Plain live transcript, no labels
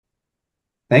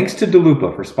Thanks to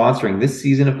Delupa for sponsoring this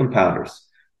season of Compounders.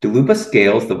 Delupa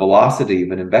scales the velocity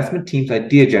of an investment team's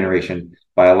idea generation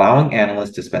by allowing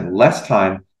analysts to spend less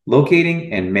time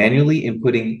locating and manually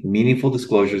inputting meaningful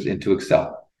disclosures into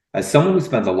Excel. As someone who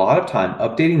spends a lot of time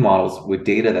updating models with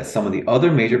data that some of the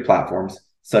other major platforms,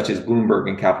 such as Bloomberg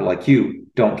and Capital IQ,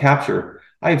 don't capture,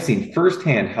 I have seen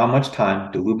firsthand how much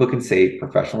time Delupa can save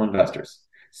professional investors.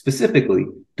 Specifically,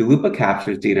 Delupa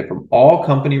captures data from all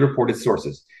company reported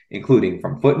sources, including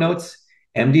from footnotes,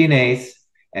 MD&As,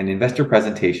 and investor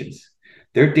presentations.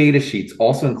 Their data sheets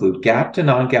also include GAAP to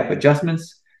non-GAAP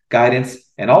adjustments, guidance,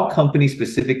 and all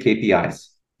company-specific KPIs.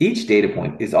 Each data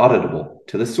point is auditable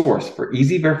to the source for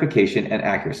easy verification and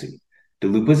accuracy.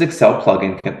 Delupa's Excel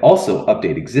plugin can also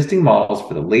update existing models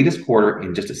for the latest quarter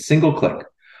in just a single click.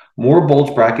 More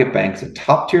bulge bracket banks and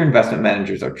top-tier investment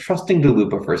managers are trusting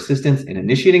Delupa for assistance in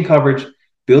initiating coverage,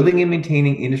 building and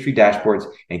maintaining industry dashboards,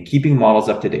 and keeping models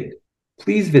up to date.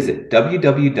 Please visit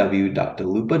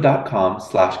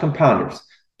www.delupa.com/compounders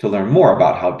to learn more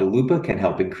about how Delupa can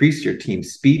help increase your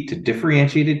team's speed to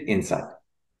differentiated insight.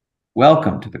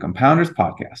 Welcome to the Compounders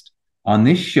Podcast. On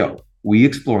this show, we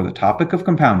explore the topic of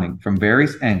compounding from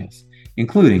various angles,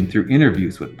 including through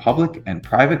interviews with public and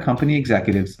private company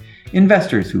executives,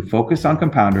 investors who focus on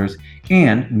compounders,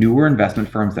 and newer investment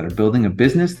firms that are building a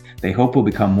business they hope will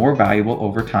become more valuable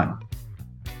over time.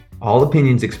 All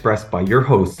opinions expressed by your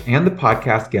hosts and the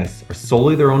podcast guests are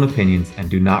solely their own opinions and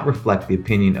do not reflect the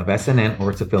opinion of SNN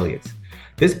or its affiliates.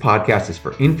 This podcast is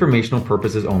for informational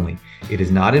purposes only. It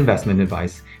is not investment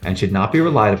advice and should not be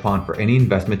relied upon for any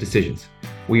investment decisions.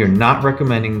 We are not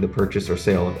recommending the purchase or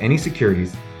sale of any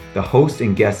securities. The host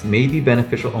and guests may be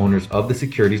beneficial owners of the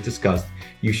securities discussed.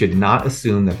 You should not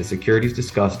assume that the securities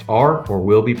discussed are or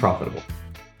will be profitable.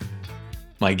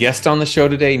 My guest on the show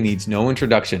today needs no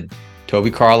introduction.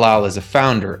 Toby Carlisle is a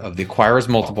founder of the Acquirers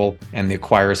Multiple and the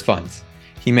Acquirers Funds.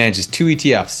 He manages two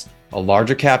ETFs, a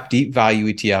larger cap deep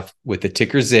value ETF with the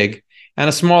ticker ZIG and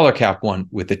a smaller cap one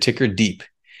with the ticker DEEP.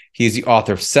 He is the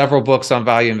author of several books on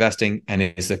value investing and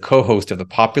is the co-host of the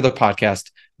popular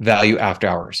podcast Value After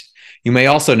Hours. You may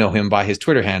also know him by his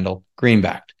Twitter handle,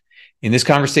 Greenbacked. In this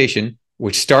conversation,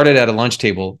 which started at a lunch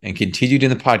table and continued in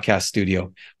the podcast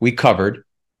studio, we covered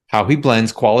how he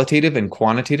blends qualitative and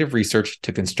quantitative research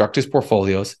to construct his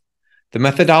portfolios, the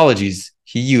methodologies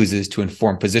he uses to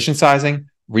inform position sizing,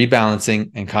 rebalancing,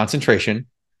 and concentration,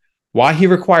 why he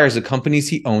requires the companies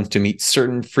he owns to meet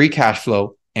certain free cash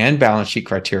flow and balance sheet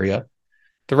criteria,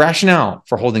 the rationale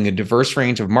for holding a diverse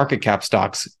range of market cap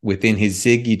stocks within his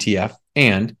ZIG ETF,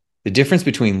 and the difference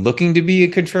between looking to be a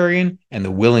contrarian and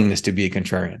the willingness to be a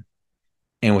contrarian.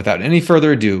 And without any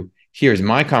further ado, here's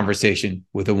my conversation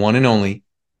with the one and only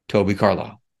Toby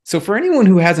Carlisle. So for anyone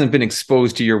who hasn't been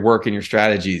exposed to your work and your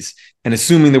strategies, and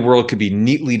assuming the world could be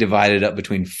neatly divided up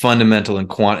between fundamental and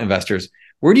quant investors,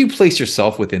 where do you place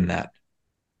yourself within that?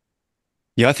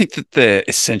 Yeah, I think that they're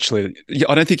essentially,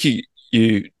 I don't think you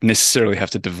necessarily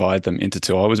have to divide them into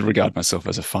two. I always regard myself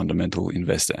as a fundamental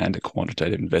investor and a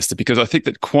quantitative investor, because I think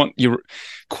that quant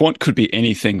could be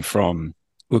anything from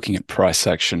looking at price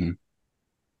action,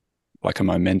 like a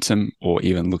momentum, or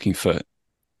even looking for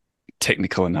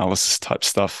technical analysis type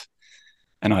stuff.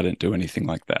 And I don't do anything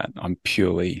like that. I'm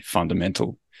purely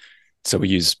fundamental. So we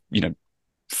use,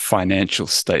 financial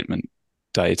statement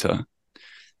data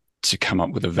to come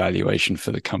up with a valuation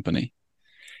for the company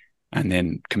and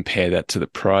then compare that to the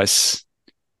price.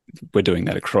 We're doing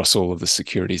that across all of the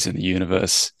securities in the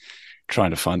universe,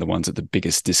 trying to find the ones at the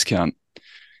biggest discount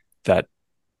that,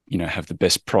 have the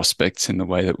best prospects in the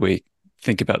way that we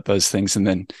think about those things, and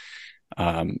then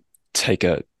take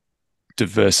a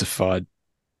diversified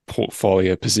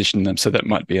portfolio, position them. So that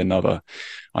might be another,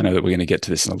 I know that we're going to get to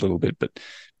this in a little bit, but,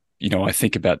 I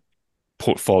think about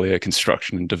portfolio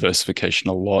construction and diversification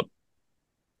a lot.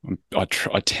 I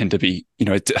tend to be,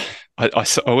 I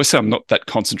always say I'm not that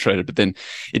concentrated, but then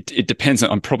it depends.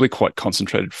 I'm probably quite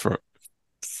concentrated for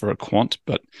a quant,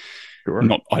 but sure,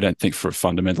 not, I don't think for a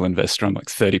fundamental investor. I'm like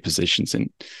 30 positions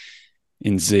in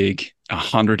ZIG,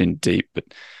 100 in DEEP, but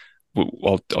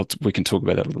we can talk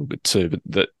about that a little bit too. But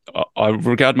that I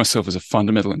regard myself as a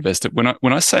fundamental investor. When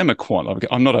I say I'm a quant,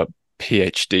 I'm not a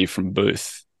PhD from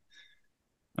Booth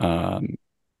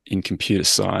in computer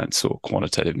science or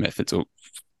quantitative methods, or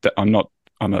that I'm a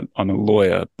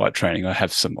lawyer by training. I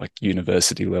have some like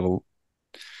university level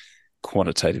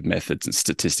quantitative methods and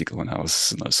statistical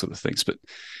analysis and those sort of things, but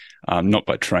not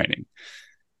by training.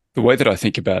 The way that I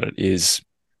think about it is,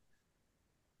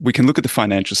 we can look at the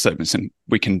financial statements and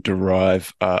we can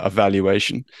derive a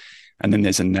valuation. And then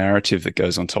there's a narrative that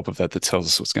goes on top of that that tells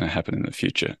us what's going to happen in the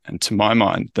future. And to my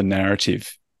mind, the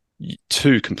narrative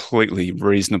two completely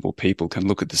reasonable people can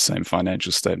look at the same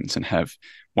financial statements and have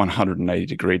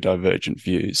 180-degree divergent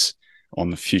views on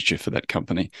the future for that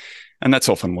company. And that's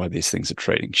often why these things are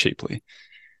trading cheaply.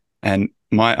 And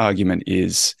my argument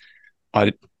is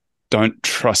I don't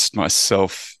trust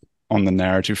myself on the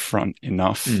narrative front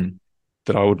enough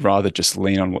that I would rather just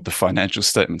lean on what the financial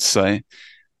statements say.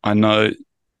 I know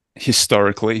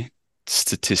historically,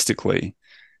 statistically,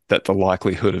 that the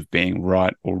likelihood of being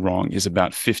right or wrong is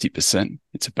about 50%.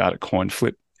 It's about a coin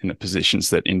flip in the positions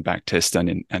that in backtest and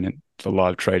in the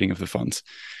live trading of the funds.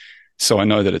 So I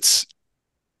know that it's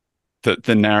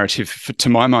the narrative, to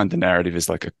my mind, the narrative is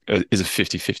like a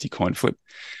 50-50 coin flip.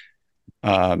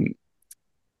 But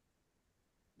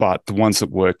the ones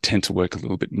that work tend to work a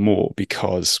little bit more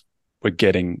because we're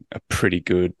getting a pretty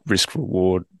good risk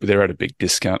reward. They're at a big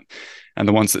discount. And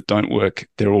the ones that don't work,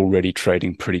 they're already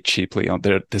trading pretty cheaply.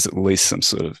 There's at least some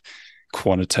sort of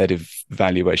quantitative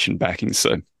valuation backing.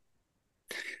 So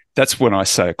that's when I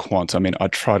say a quant. I mean, I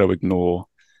try to ignore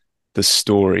the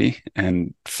story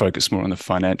and focus more on the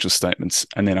financial statements.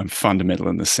 And then I'm fundamental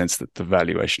in the sense that the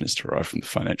valuation is derived from the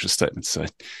financial statements. So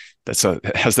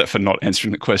how's that for not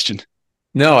answering the question?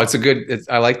 No,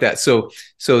 I like that. So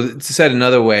to said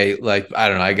another way, like, I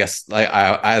don't know, I guess like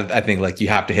I think like you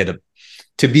have to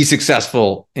to be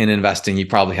successful in investing, you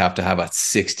probably have to have a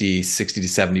 60 to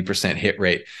 70% hit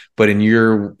rate. But in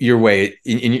your way,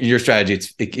 in your strategy,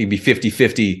 it can be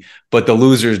 50-50, but the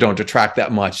losers don't detract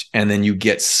that much. And then you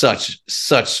get such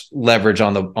leverage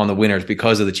on the winners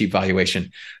because of the cheap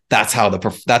valuation. That's how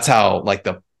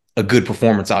a good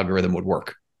performance algorithm would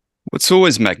work. It's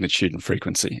always magnitude and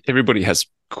frequency. Everybody has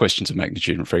questions of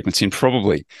magnitude and frequency, and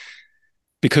probably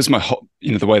because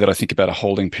the way that I think about a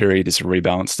holding period is a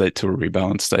rebalance state to a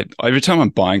rebalance state. Every time I'm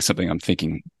buying something, I'm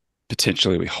thinking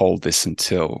potentially we hold this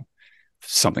until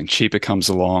something cheaper comes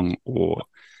along or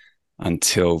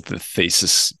until the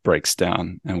thesis breaks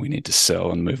down and we need to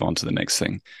sell and move on to the next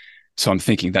thing. So I'm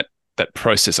thinking that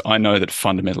process, I know that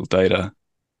fundamental data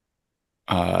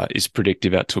is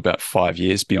predictive out to about 5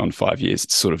 years. Beyond 5 years,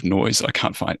 it's sort of noise. I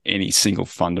can't find any single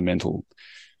fundamental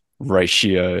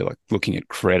ratio, like looking at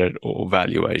credit or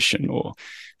valuation or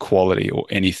quality or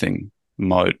anything,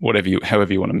 mode,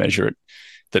 however you want to measure it,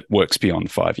 that works beyond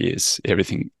 5 years.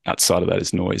 Everything outside of that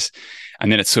is noise.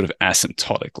 And then it's sort of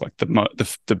asymptotic. Like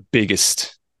the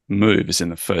biggest move is in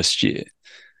the first year.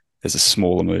 There's a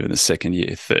smaller move in the second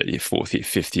year, third year, fourth year,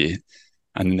 fifth year,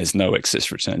 and then there's no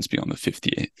excess returns beyond the fifth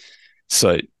year.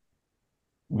 So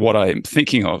what I'm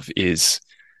thinking of is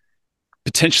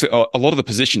potentially a lot of the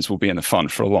positions will be in the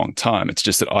fund for a long time. It's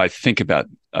just that I think about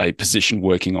a position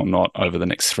working or not over the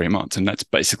next 3 months. And that's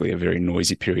basically a very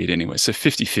noisy period anyway. So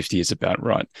 50-50 is about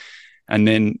right. And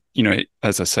then,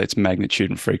 as I say, it's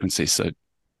magnitude and frequency. So you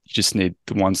just need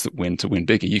the ones that win to win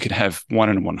bigger. You could have 1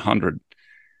 in 100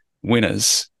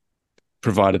 winners,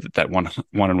 provided that 1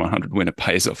 in 100 winner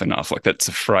pays off enough. Like, that's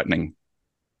a frightening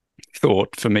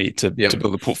thought for me to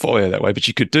build a portfolio that way. But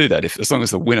you could do that as long as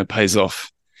the winner pays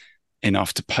off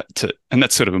enough to and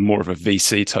that's sort of more of a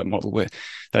VC type model where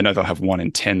they know they'll have 1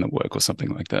 in 10 that work or something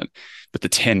like that. But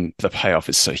the payoff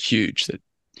is so huge that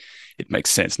it makes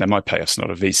sense. Now, my payoff's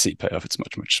not a VC payoff; it's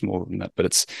much, much smaller than that.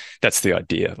 But that's the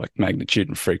idea, like magnitude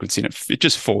and frequency, and it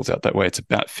just falls out that way. It's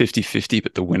about 50-50,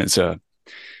 but the winners are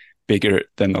bigger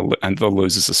than and the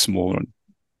losers are smaller, and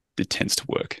it tends to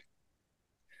work.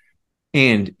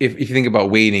 And if you think about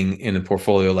weighting in a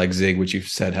portfolio like Zig, which you've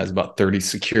said has about 30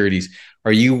 securities,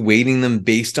 are you weighting them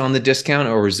based on the discount,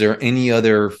 or is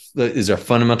there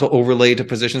fundamental overlay to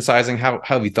position sizing? How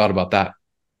have you thought about that?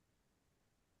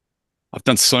 I've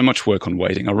done so much work on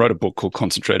weighting. I wrote a book called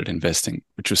Concentrated Investing,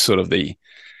 which was sort of the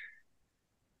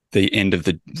end of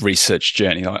the research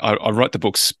journey. I write the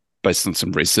books based on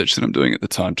some research that I'm doing at the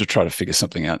time to try to figure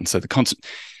something out. And so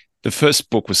the first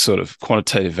book was sort of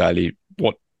quantitative value,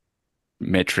 what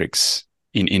metrics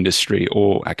in industry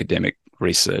or academic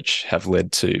research have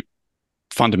led to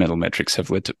fundamental metrics have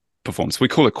led to performance. We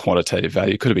call it quantitative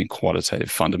value. It could have been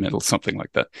quantitative fundamental, something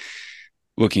like that.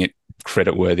 Looking at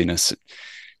credit worthiness,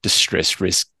 distress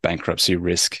risk, bankruptcy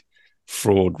risk,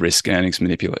 fraud risk, earnings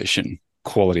manipulation,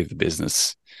 quality of the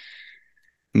business,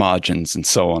 margins, and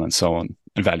so on,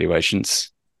 and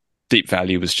valuations. Deep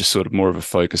value was just sort of more of a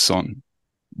focus on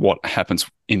what happens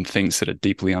in things that are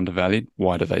deeply undervalued.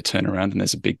 Why do they turn around? And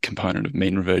there's a big component of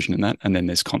mean reversion in that. And then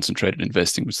there's concentrated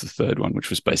investing, which was the third one, which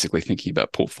was basically thinking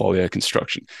about portfolio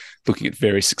construction, looking at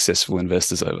very successful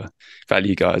investors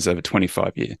value guys over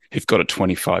 25 years, who've got a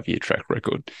 25-year track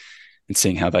record, and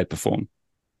seeing how they perform.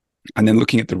 And then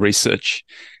looking at the research,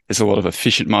 there's a lot of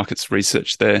efficient markets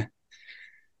research there.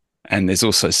 And there's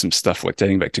also some stuff like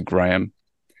dating back to Graham,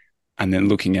 and then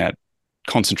looking at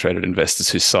concentrated investors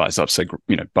who size up. So,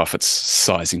 Buffett's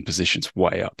sizing positions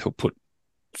way up. He'll put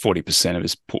 40% of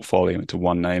his portfolio into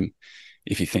one name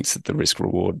if he thinks that the risk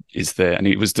reward is there. And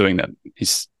he was doing that.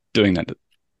 He's doing that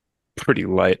pretty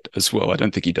late as well. I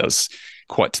don't think he does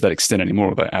quite to that extent anymore,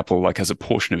 although Apple, like, as a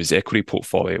portion of his equity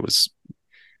portfolio was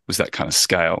that kind of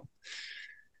scale.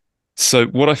 So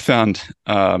what I found,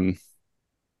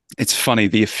 it's funny,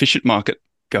 the efficient market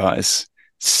guys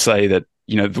say that,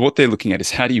 what they're looking at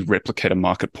is how do you replicate a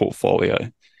market portfolio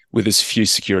with as few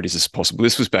securities as possible.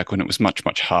 This was back when it was much,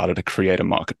 much harder to create a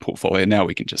market portfolio. Now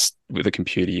we can just, with a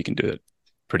computer, you can do it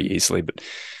pretty easily.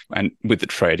 And with the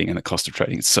trading and the cost of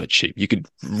trading, it's so cheap. You could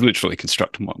literally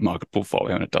construct a market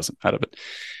portfolio and it doesn't matter. But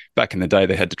back in the day,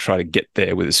 they had to try to get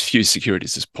there with as few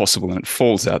securities as possible. And it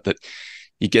falls out that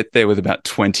you get there with about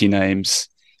 20 names.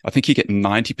 I think you get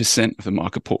 90% of the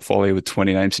market portfolio with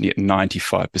 20 names and you get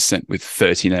 95% with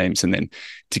 30 names. And then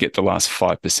to get the last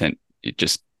 5%,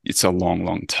 it's a long,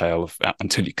 long tail of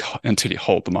until you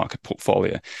hold the market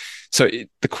portfolio. So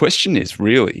the question is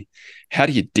really, how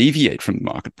do you deviate from the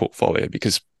market portfolio?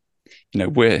 Because,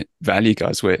 we're value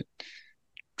guys, we're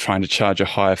trying to charge a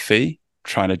higher fee,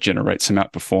 trying to generate some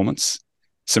outperformance,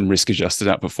 some risk-adjusted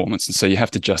outperformance. And so you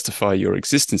have to justify your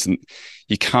existence, and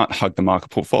you can't hug the market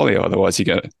portfolio. Otherwise you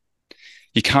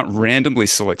can't randomly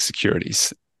select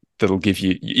securities that'll give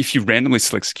you, if you randomly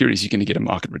select securities, you're going to get a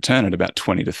market return at about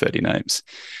 20 to 30 names.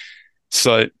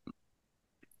 So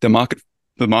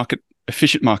the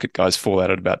efficient market guys fall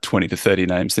out at about 20 to 30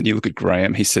 names. Then you look at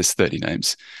Graham, he says 30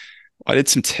 names. I did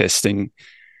some testing,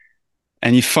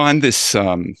 and you find this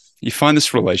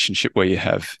relationship where you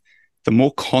have, the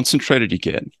more concentrated you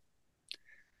get,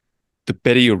 the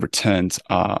better your returns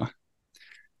are,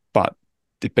 but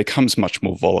it becomes much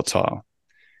more volatile.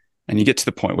 And you get to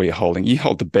the point where you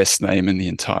hold the best name in the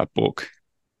entire book,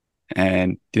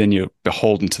 and then you're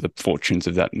beholden to the fortunes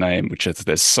of that name,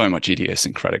 there's so much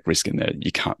idiosyncratic risk in there,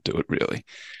 you can't do it really.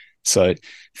 So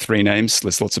 3 names,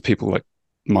 there's lots of people like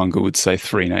Munger would say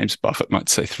 3 names, Buffett might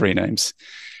say 3 names.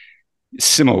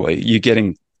 Similarly, you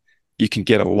can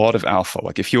get a lot of alpha.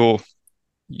 Like if you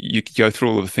go through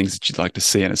all of the things that you'd like to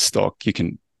see in a stock, you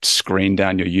can screen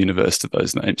down your universe to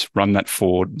those names, run that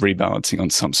forward, rebalancing on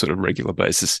some sort of regular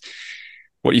basis.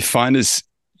 What you find is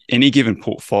any given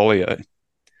portfolio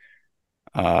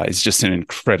is just an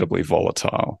incredibly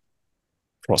volatile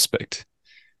prospect.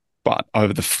 But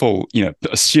over the full,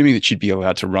 assuming that you'd be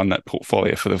allowed to run that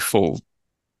portfolio for the full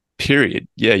period,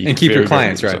 you and keep your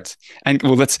clients, right? And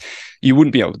you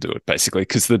wouldn't be able to do it basically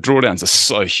because the drawdowns are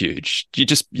so huge. Your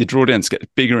drawdowns get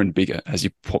bigger and bigger as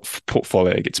your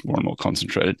portfolio gets more and more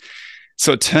concentrated.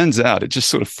 So it turns out, it just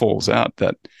sort of falls out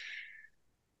that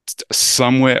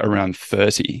somewhere around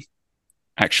 30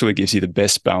 actually gives you the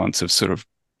best balance of sort of,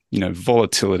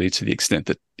 volatility to the extent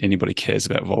that anybody cares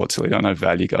about volatility. I know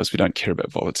value guys, we don't care about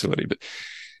volatility, but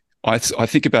I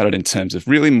think about it in terms of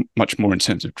really much more in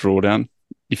terms of drawdown.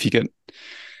 If you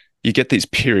get these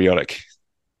periodic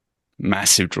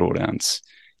massive drawdowns,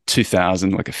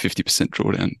 2000, like a 50%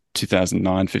 drawdown,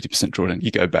 2009, 50% drawdown,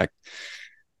 you go back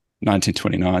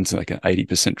 1929, so like an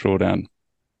 80% drawdown,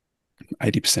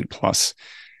 80% plus.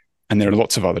 And there are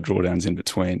lots of other drawdowns in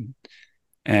between.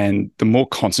 And the more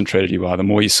concentrated you are, the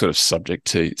more you're sort of subject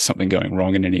to something going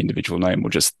wrong in any individual name or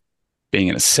just being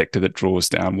in a sector that draws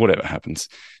down, whatever happens.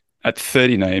 At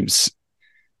 30 names,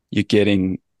 you're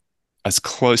getting as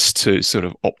close to sort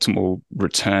of optimal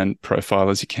return profile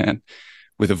as you can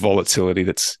with a volatility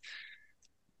that's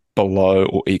below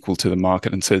or equal to the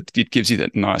market. And so it gives you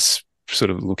that nice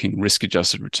sort of looking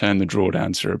risk-adjusted return. The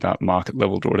drawdowns are about market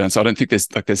level drawdowns. I don't think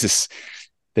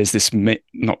there's this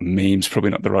not memes, probably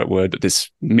not the right word, but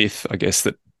this myth, I guess,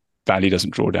 that value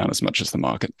doesn't draw down as much as the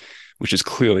market, which is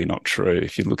clearly not true.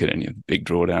 If you look at any of the big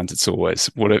drawdowns, it's always,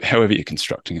 however you're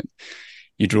constructing it,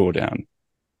 you draw down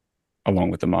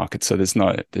along with the market. So there's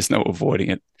no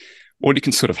avoiding it. What you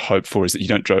can sort of hope for is that you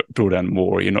don't draw down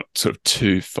more, or you're not sort of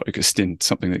too focused in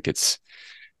something that gets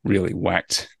really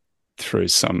whacked through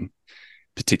some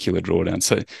particular drawdown.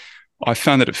 So I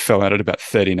found that it fell out at about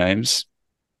 30 names.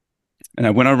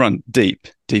 And when I run deep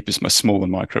is my small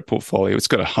and micro portfolio. It's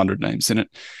got 100 names in it.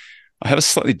 I have a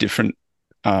slightly different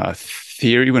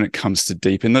theory when it comes to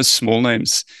deep. In those small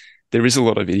names, there is a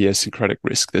lot of idiosyncratic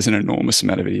risk. There's an enormous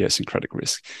amount of idiosyncratic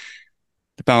risk.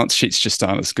 The balance sheets just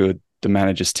aren't as good. The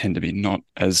managers tend to be not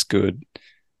as good.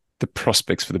 The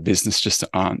prospects for the business just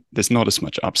aren't. There's not as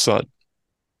much upside.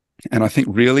 And I think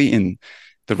really in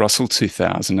the Russell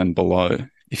 2000 and below,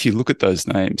 if you look at those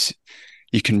names,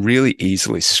 you can really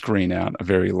easily screen out a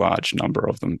very large number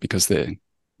of them because they're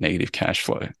negative cash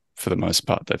flow for the most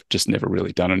part. They've just never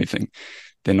really done anything.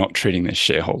 They're not treating their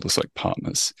shareholders like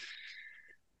partners.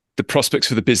 The prospects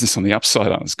for the business on the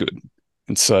upside aren't as good.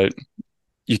 And so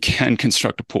you can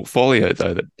construct a portfolio,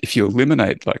 though, that if you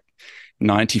eliminate like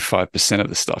 95% of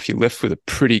the stuff, you're left with a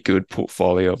pretty good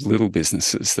portfolio of little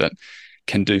businesses that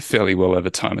can do fairly well over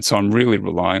time. And so I'm really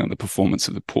relying on the performance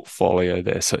of the portfolio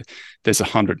there. So there's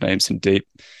 100 names in deep.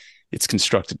 It's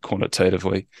constructed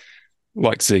quantitatively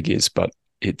like Zig is, but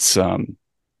it's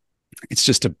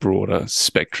just a broader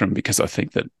spectrum because I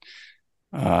think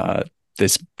that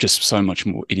there's just so much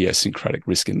more idiosyncratic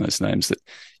risk in those names that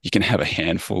you can have a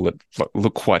handful that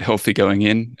look quite healthy going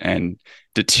in and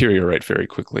deteriorate very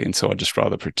quickly. And so I'd just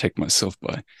rather protect myself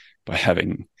by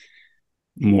having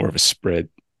more of a spread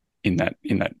in that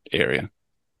area.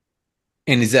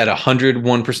 And is that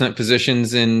 101%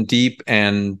 positions in deep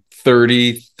and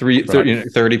 30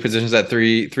 positions at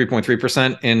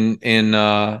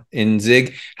 3.3% in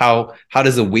Zig? How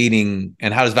does the weighting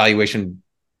and how does valuation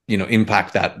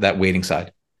impact that weighting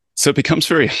side? So it becomes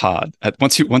very hard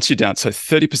once you're down. So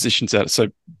 30 positions out. So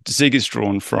Zig is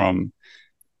drawn from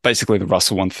basically the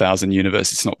Russell 1000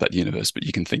 universe. It's not that universe, but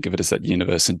you can think of it as that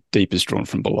universe, and deep is drawn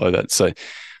from below that. So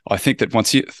I think that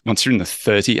once you're in the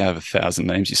 30 out of 1,000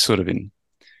 names, you're sort of in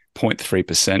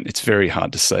 0.3%. It's very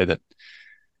hard to say that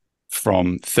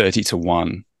from 30 to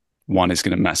one is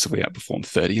going to massively outperform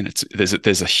 30. And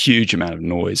there's a huge amount of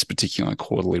noise, particularly on a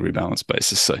quarterly rebalance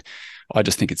basis. So I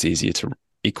just think it's easier to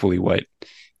equally weight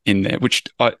in there, which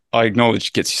I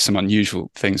acknowledge gets you some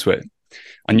unusual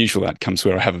outcomes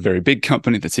where I have a very big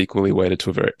company that's equally weighted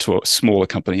to a smaller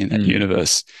company in that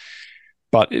universe.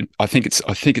 But I think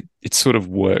it sort of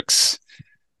works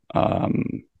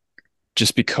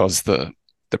just because the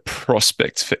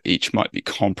prospects for each might be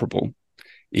comparable,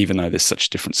 even though there's such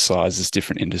different sizes,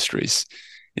 different industries.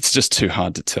 It's just too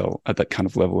hard to tell at that kind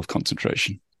of level of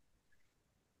concentration.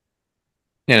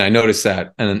 And I noticed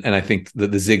that, and I think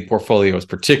the Zig portfolio is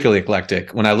particularly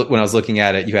eclectic. When I was looking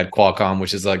at it, you had Qualcomm,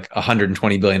 which is like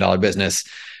 $120 billion business,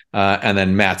 and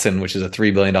then Matson, which is a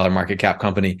 $3 billion market cap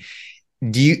company.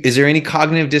 Is there any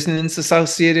cognitive dissonance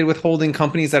associated with holding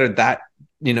companies that are that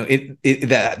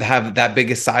that have that big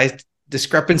a size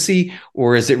discrepancy,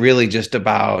 or is it really just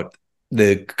about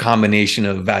the combination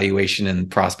of valuation and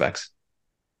prospects?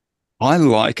 I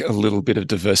like a little bit of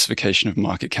diversification of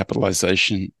market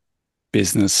capitalization,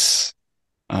 business,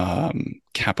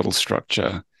 capital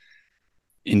structure,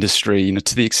 industry,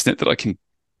 to the extent that I can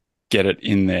get it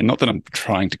in there. Not that I'm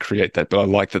trying to create that, but I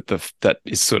like that that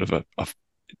is sort of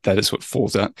that is what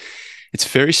falls out. It's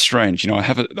very strange.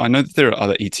 I know that there are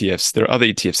other ETFs. There are other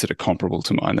ETFs that are comparable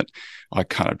to mine that I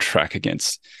kind of track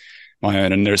against my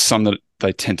own. And there are some that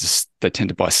they tend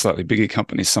to buy slightly bigger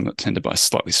companies, some that tend to buy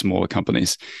slightly smaller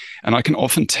companies. And I can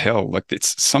often tell, like,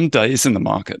 it's some days in the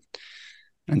market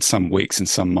and some weeks and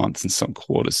some months and some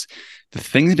quarters. The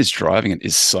thing that is driving it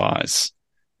is size.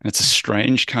 And it's a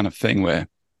strange kind of thing where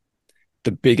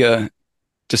the bigger,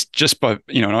 just by,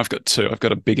 and I've got two. I've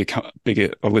got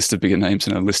a list of bigger names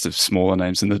and a list of smaller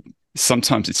names. And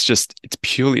sometimes it's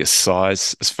purely a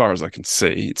size, as far as I can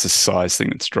see. It's a size thing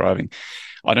that's driving.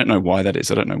 I don't know why that is.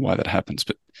 I don't know why that happens.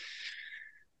 But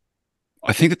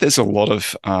I think that there's a lot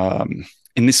of,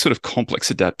 in this sort of complex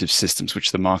adaptive systems,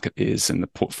 which the market is, and the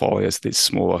portfolios, these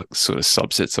smaller sort of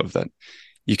subsets of that,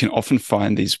 you can often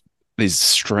find these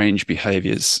strange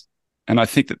behaviors. And I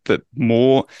think that the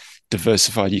more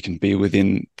diversified you can be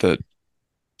within the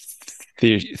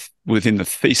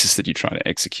thesis that you're trying to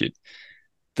execute,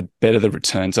 the better the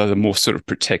returns are, the more sort of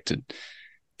protected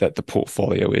that the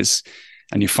portfolio is.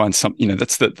 And you find some,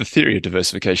 that's the theory of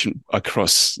diversification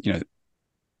across,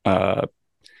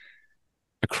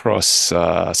 across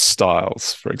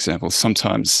styles, for example.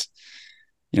 Sometimes,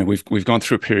 we've gone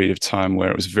through a period of time where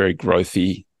it was very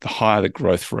growthy. The higher the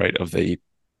growth rate of the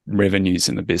revenues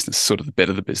in the business, sort of the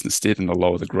better the business did, and the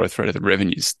lower the growth rate of the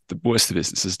revenues, the worse the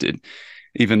businesses did.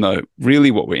 Even though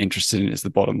really what we're interested in is the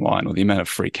bottom line, or the amount of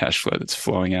free cash flow that's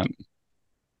flowing out.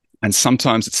 And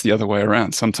sometimes it's the other way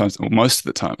around. Sometimes, or most of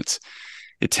the time,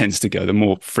 it tends to go, the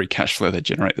more free cash flow they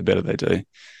generate, the better they do.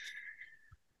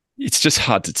 It's just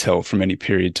hard to tell from any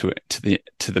period to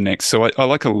the next. So I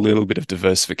like a little bit of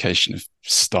diversification of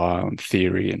style and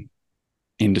theory and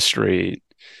industry,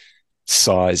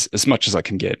 size, as much as I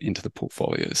can get into the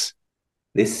portfolios.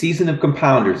 This season of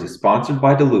Compounders is sponsored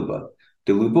by Dalupa.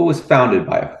 Dalupa was founded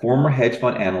by a former hedge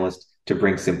fund analyst to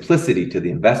bring simplicity to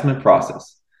the investment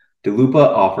process. Dalupa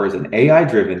offers an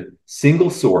AI-driven single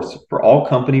source for all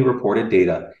company reported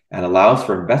data and allows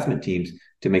for investment teams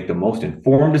to make the most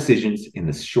informed decisions in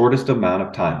the shortest amount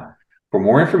of time. For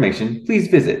more information, please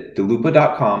visit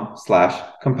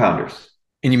dalupa.com/compounders.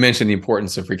 And you mentioned the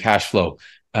importance of free cash flow.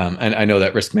 And I know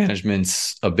that risk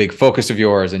management's a big focus of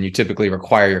yours, and you typically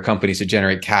require your companies to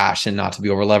generate cash and not to be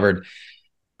overlevered.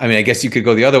 I mean, I guess you could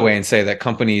go the other way and say that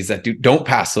companies that don't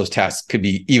pass those tests could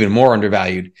be even more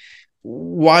undervalued.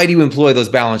 Why do you employ those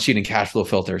balance sheet and cash flow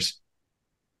filters?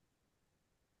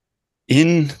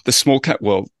 In the small cap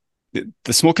world,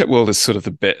 the small cap world is sort of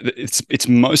the best. It's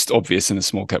most obvious in the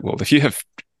small cap world. If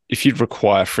you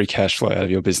require free cash flow out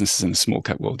of your businesses in the small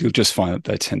cap world, you'll just find that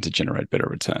they tend to generate better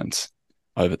returns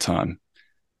over time.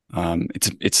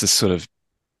 It's a sort of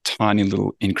tiny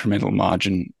little incremental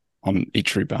margin on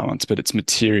each rebalance, but it's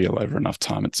material over enough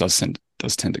time. It does tend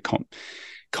to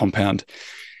compound.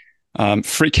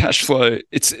 Free cash flow.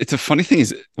 It's a funny thing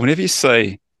is whenever you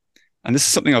say, and this is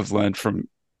something I've learned from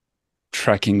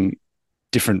tracking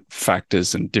different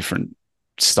factors and different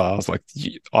styles. Like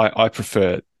I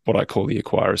prefer what I call the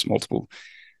acquirer's multiple,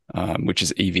 which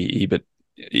is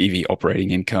EV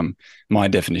operating income, my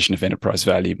definition of enterprise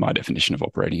value, my definition of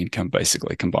operating income,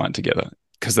 basically combined together,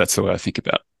 because that's the way I think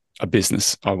about a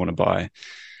business. I want to buy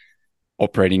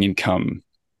operating income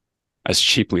as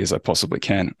cheaply as I possibly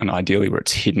can, and ideally where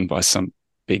it's hidden by some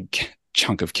big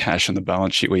chunk of cash on the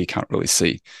balance sheet where you can't really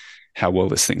see how well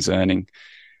this thing's earning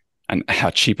and how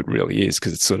cheap it really is,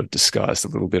 because it's sort of disguised a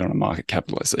little bit on a market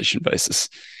capitalization basis.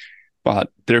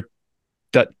 But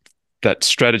that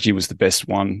strategy was the best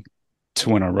one to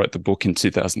when I wrote the book in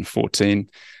 2014,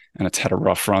 and it's had a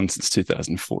rough run since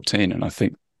 2014. And I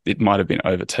think it might have been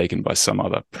overtaken by some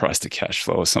other price to cash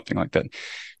flow or something like that.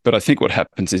 But I think what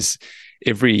happens is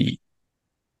however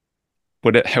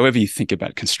you think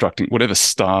about constructing, whatever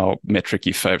style metric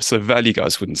you favor. So value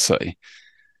guys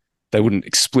they wouldn't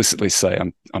explicitly say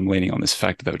I'm leaning on this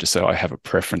factor. They would just say, I have a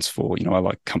preference for, I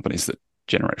like companies that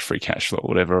generate free cash flow or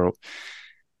whatever.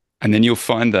 And then you'll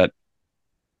find that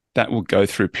will go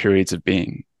through periods of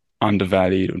being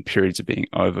undervalued and periods of being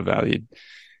overvalued.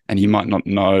 And you might not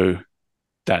know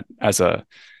that as a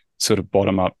sort of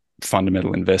bottom-up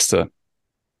fundamental investor,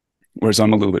 whereas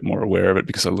I'm a little bit more aware of it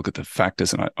because I look at the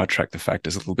factors and I track the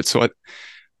factors a little bit. So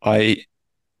I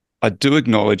do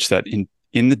acknowledge that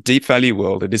in the deep value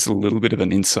world, it is a little bit of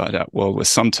an inside-out world where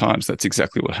sometimes that's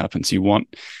exactly what happens. You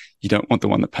don't want the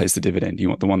one that pays the dividend. You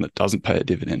want the one that doesn't pay a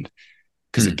dividend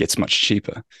because it gets much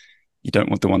cheaper. You don't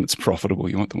want the one that's profitable.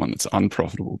 You want the one that's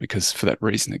unprofitable because for that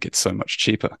reason, it gets so much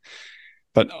cheaper.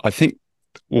 But I think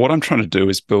what I'm trying to do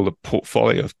is build a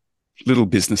portfolio of little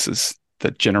businesses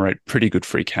that generate pretty good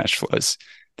free cash flows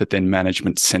that then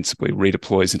management sensibly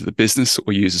redeploys into the business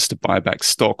or uses to buy back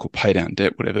stock or pay down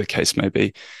debt, whatever the case may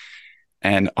be.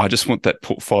 And I just want that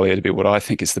portfolio to be what I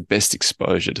think is the best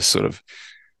exposure to sort of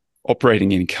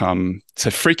operating income. So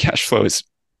free cash flow is,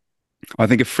 I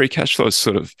think of free cash flow as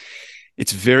sort of,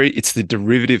 it's the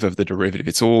derivative of the derivative.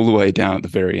 It's all the way down at the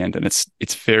very end. And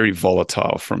it's very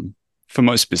volatile for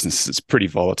most businesses, it's pretty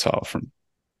volatile from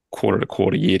quarter to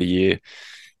quarter, year to year,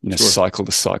 sure, cycle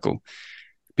to cycle,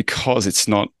 because it's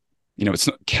not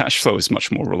cash flow is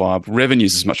much more reliable.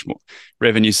 Revenues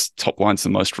top line's the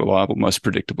most reliable, most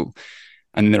predictable.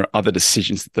 And there are other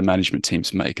decisions that the management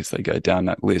teams make as they go down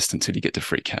that list until you get to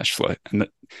free cash flow. And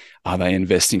are they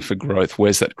investing for growth?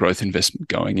 Where's that growth investment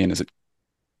going in? Is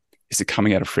it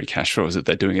coming out of free cash flow? Or is it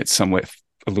they're doing it somewhere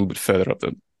a little bit further up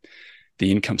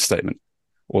the income statement?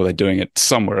 Or they're doing it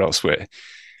somewhere else where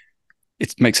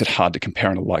it makes it hard to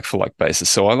compare on a like-for-like basis.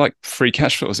 So I like free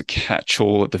cash flow as a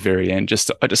catch-all at the very end.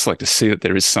 I just like to see that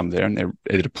there is some there and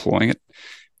they're deploying it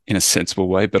in a sensible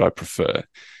way. But I prefer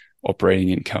operating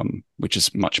income, which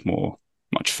is much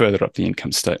further up the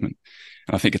income statement.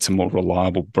 And I think it's a more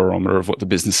reliable barometer of what the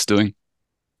business is doing.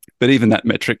 But even that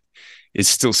metric is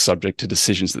still subject to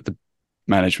decisions that the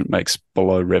management makes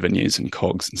below revenues and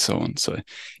COGS and so on. So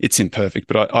it's imperfect,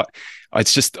 but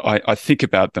I think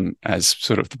about them as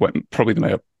sort of probably the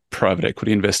way a private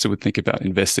equity investor would think about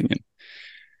investing in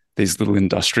these little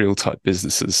industrial type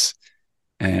businesses.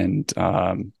 And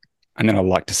then I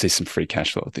like to see some free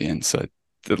cash flow at the end. So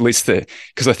at least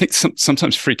because I think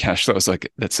sometimes free cash flow is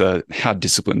like, how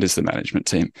disciplined is the management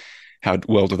team? How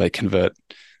well do they convert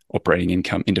operating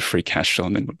income into free cash flow?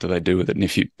 And then what do they do with it? And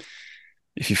if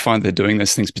you find they're doing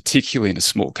those things, particularly in a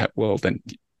small cap world, then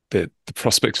the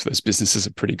prospects for those businesses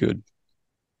are pretty good.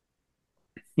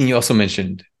 And you also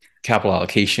mentioned capital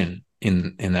allocation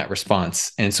in that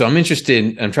response. And so I'm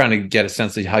trying to get a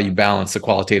sense of how you balance the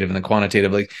qualitative and the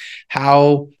quantitative. Like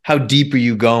how deep are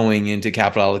you going into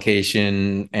capital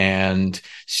allocation and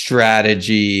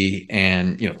strategy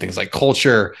and, things like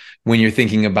culture when you're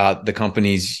thinking about the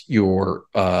companies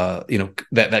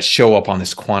that show up on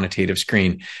this quantitative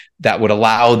screen that would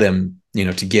allow them,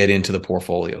 to get into the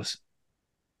portfolios?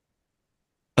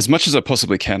 As much as I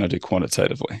possibly can, I do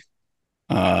quantitatively.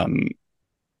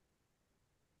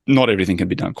 not everything can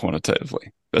be done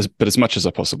quantitatively, but as much as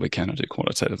I possibly can, I do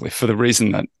quantitatively for the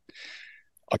reason that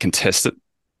I can test it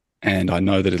and I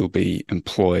know that it'll be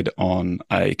employed on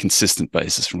a consistent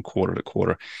basis from quarter to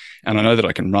quarter. And I know that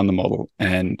I can run the model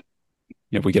and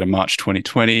if we get a March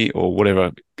 2020 or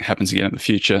whatever happens again in the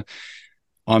future,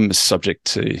 I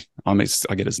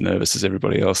get as nervous as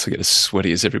everybody else. I get as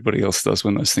sweaty as everybody else does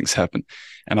when those things happen.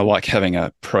 And I like having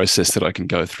a process that I can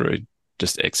go through,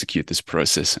 just execute this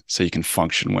process so you can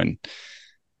function when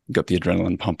you've got the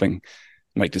adrenaline pumping,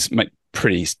 make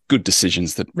pretty good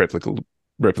decisions, that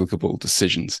replicable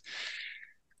decisions.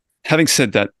 Having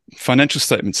said that, financial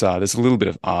statements there's a little bit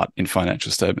of art in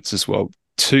financial statements as well.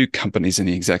 Two companies in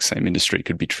the exact same industry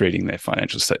could be treating their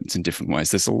financial statements in different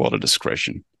ways. There's a lot of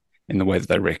discretion in the way that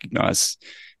they recognize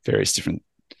various different,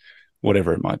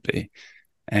 whatever it might be.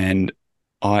 And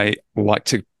I like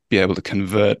to be able to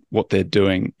convert what they're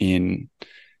doing in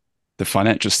the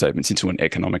financial statements into an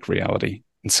economic reality.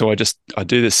 And so I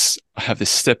do this, I have this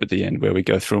step at the end where we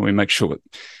go through and we make sure that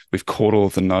we've caught all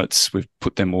of the notes, we've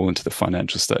put them all into the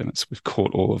financial statements, we've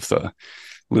caught all of the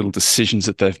little decisions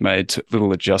that they've made,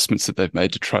 little adjustments that they've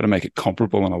made to try to make it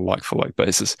comparable on a like-for-like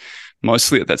basis.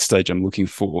 Mostly at that stage, I'm looking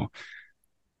for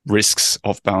risks,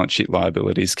 off-balance sheet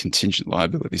liabilities, contingent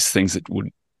liabilities, things that would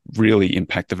really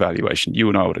impact the valuation. You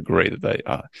and I would agree that they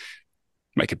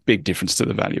make a big difference to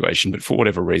the valuation, but for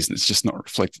whatever reason, it's just not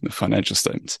reflected in the financial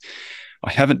statements.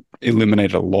 I haven't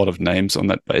eliminated a lot of names on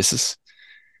that basis,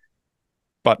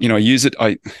 but I use it.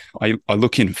 I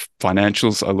look in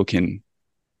financials, I look in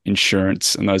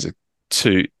insurance, and those are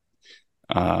two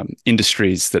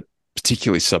industries that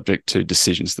particularly subject to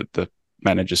decisions that the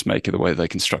managers make of the way they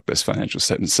construct those financial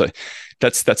statements. So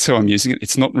that's how I'm using it.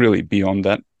 It's not really beyond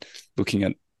that, looking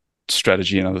at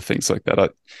strategy and other things like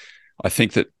that. I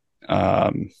think that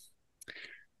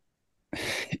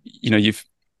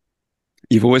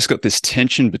you've always got this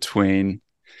tension between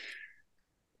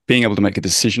being able to make a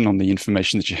decision on the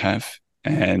information that you have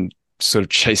and sort of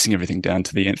chasing everything down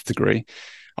to the nth degree.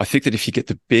 I think that if you get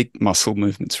the big muscle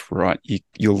movements right,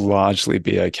 you'll largely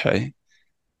be okay.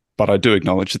 But I do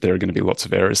acknowledge that there are going to be lots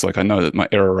of errors. Like I know that my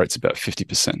error rate's about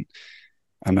 50%,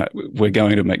 and that we're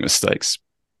going to make mistakes,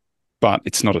 but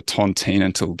it's not a tontine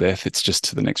until death. It's just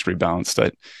to the next rebalance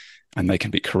state, and they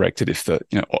can be corrected if there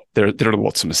are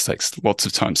lots of mistakes. Lots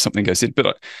of times something goes in,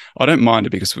 but I don't mind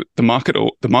it because the market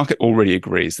already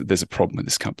agrees that there's a problem with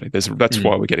this company. That's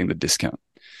why we're getting the discount.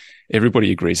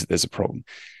 Everybody agrees that there's a problem,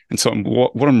 and so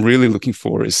what I'm really looking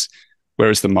for is, where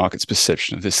is the market's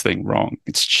perception of this thing wrong?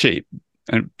 It's cheap.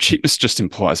 And cheapness just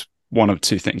implies one of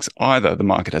two things. Either the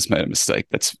market has made a mistake,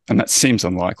 and that seems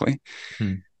unlikely,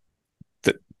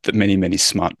 that many, many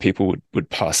smart people would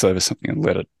pass over something and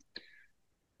let it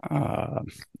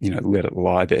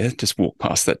lie there, just walk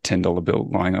past that $10 bill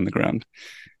lying on the ground.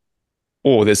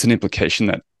 Or there's an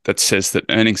implication that says that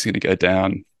earnings are going to go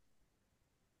down,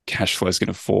 cash flow is going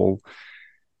to fall,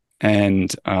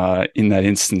 and in that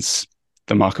instance,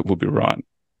 the market will be right.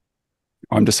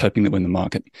 I'm just hoping that when the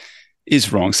market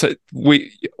is wrong. So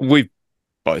we've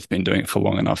both been doing it for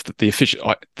long enough that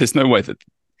there's no way that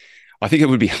I think it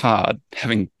would be hard,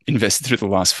 having invested through the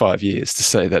last 5 years, to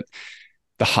say that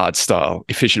the hard style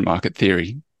efficient market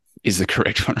theory is the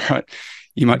correct one, right?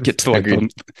 You might get to like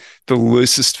the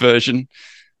loosest version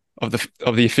of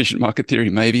the efficient market theory.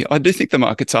 Maybe I do think the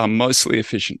markets are mostly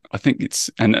efficient. I think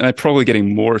and they're probably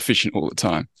getting more efficient all the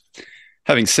time.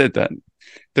 Having said that,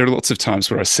 there are lots of times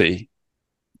where I see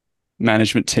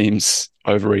management teams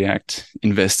overreact,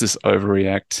 investors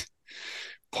overreact,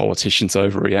 politicians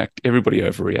overreact, everybody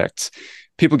overreacts.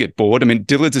 People get bored. I mean,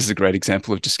 Dillard's is a great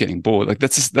example of just getting bored. Like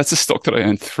that's a stock that I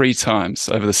owned 3 times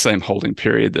over the same holding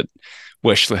period that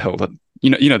Weschler held it.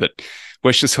 You know that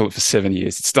Weschler's held it for 7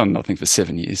 years. It's done nothing for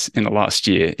 7 years. In the last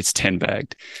year, it's 10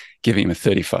 bagged, giving him a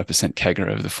 35% CAGR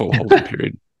over the full holding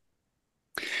period.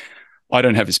 I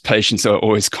don't have his patience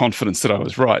or his confidence that I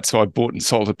was right. So I bought and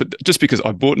sold it. But just because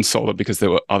I bought and sold it because there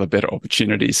were other better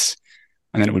opportunities,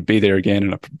 and then it would be there again,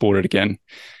 and I bought it again,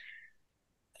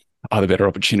 other better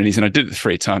opportunities. And I did it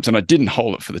 3 times, and I didn't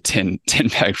hold it for the 10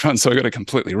 bag run. So I got it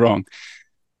completely wrong.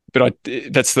 But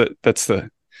that's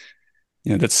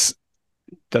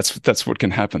what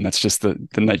can happen. That's just the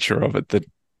nature of it, that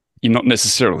you're not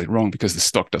necessarily wrong because the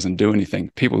stock doesn't do anything.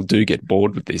 People do get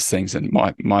bored with these things, and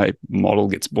my model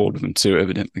gets bored with them too,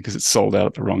 evidently, because it's sold out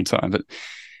at the wrong time. But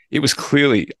it was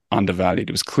clearly undervalued.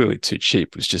 It was clearly too cheap.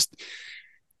 It was just,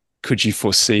 could you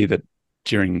foresee that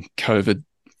during COVID,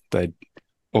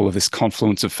 all of this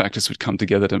confluence of factors would come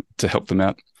together to help them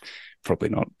out? Probably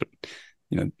not, but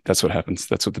that's what happens.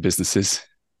 That's what the business is.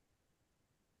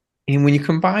 And when you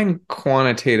combine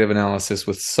quantitative analysis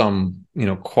with some,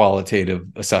 qualitative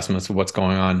assessments of what's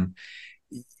going on,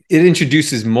 it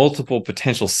introduces multiple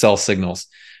potential cell signals.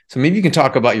 So maybe you can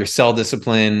talk about your cell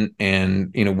discipline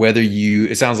and, whether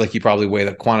it sounds like you probably weigh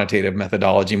the quantitative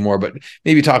methodology more, but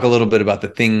maybe talk a little bit about the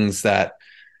things that,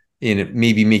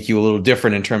 maybe make you a little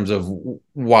different in terms of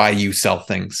why you sell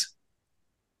things.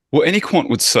 Well, any quant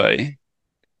would say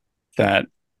that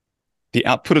the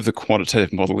output of the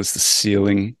quantitative model is the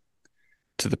ceiling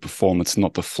to the performance,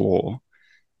 not the floor.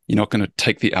 You're not going to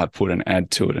take the output and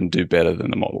add to it and do better than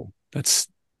the model. That's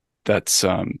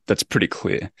pretty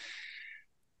clear.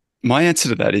 My answer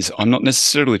to that is I'm not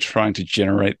necessarily trying to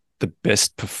generate the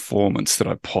best performance that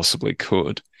I possibly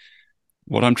could.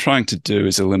 What I'm trying to do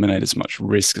is eliminate as much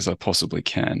risk as I possibly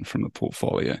can from the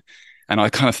portfolio. And I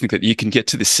kind of think that you can get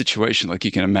to this situation, like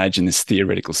you can imagine this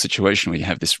theoretical situation where you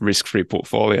have this risk-free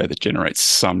portfolio that generates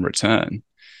some return.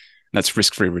 That's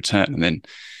risk-free return. And then,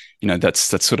 that's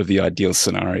sort of the ideal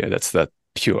scenario. That's that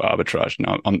pure arbitrage.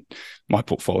 Now, my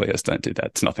portfolios don't do that.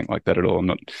 It's nothing like that at all. I'm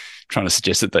not trying to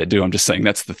suggest that they do. I'm just saying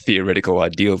that's the theoretical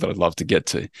ideal that I'd love to get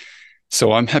to.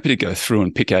 So I'm happy to go through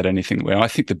and pick out anything where I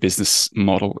think the business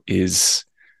model is,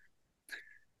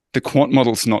 the quant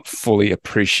model's not fully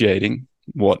appreciating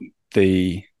what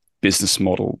the business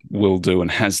model will do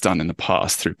and has done in the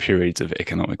past through periods of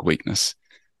economic weakness.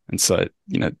 And so,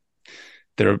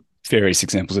 there are various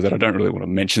examples of that. I don't really want to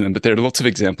mention them, but there are lots of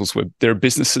examples where there are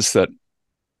businesses that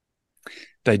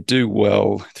they do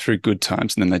well through good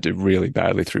times and then they do really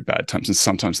badly through bad times. And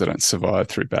sometimes they don't survive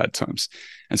through bad times.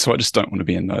 And so I just don't want to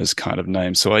be in those kind of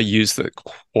names. So I use the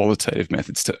qualitative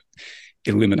methods to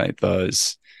eliminate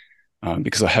those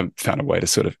because I haven't found a way to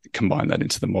sort of combine that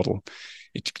into the model.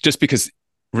 Just because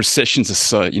recessions are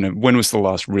so, when was the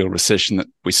last real recession that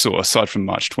we saw aside from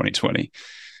March 2020?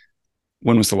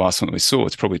 When was the last one that we saw?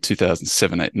 It's probably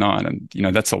 2007, 8, 9.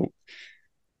 And, that's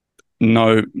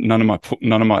none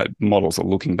of my models are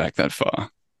looking back that far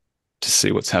to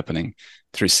see what's happening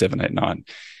through 7, 8, 9.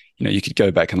 You could go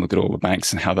back and look at all the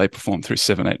banks and how they performed through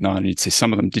 7, 8, 9. And you'd see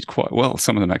some of them did quite well.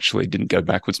 Some of them actually didn't go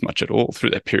backwards much at all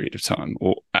through that period of time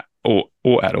or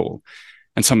at all.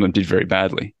 And some of them did very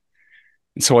badly.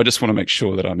 And so I just want to make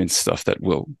sure that I'm in stuff that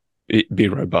will be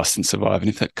robust and survive. And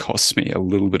if that costs me a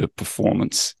little bit of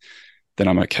performance, then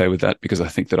I'm okay with that because I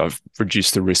think that I've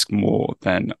reduced the risk more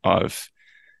than I've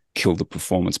killed the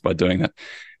performance by doing that.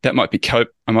 That might be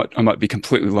I might be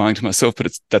completely lying to myself,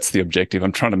 but that's the objective.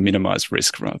 I'm trying to minimize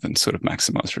risk rather than sort of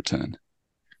maximize return.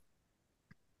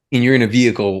 And you're in a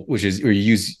vehicle, or you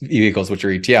use vehicles, which are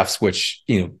ETFs, which,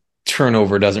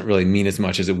 turnover doesn't really mean as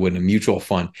much as it would in a mutual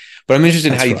fund. But I'm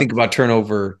interested in how you think about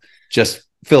turnover just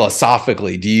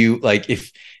philosophically. Do you like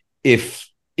if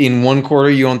in one quarter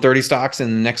you own 30 stocks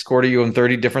and the next quarter you own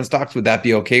 30 different stocks, would that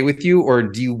be okay with you? Or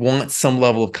do you want some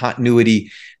level of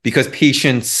continuity because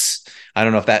patience, I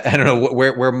don't know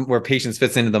where patience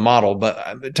fits into the model,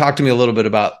 but talk to me a little bit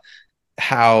about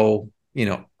how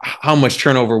much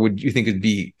turnover would you think would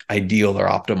be ideal or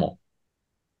optimal?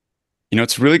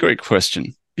 It's a really great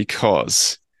question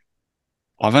because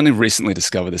I've only recently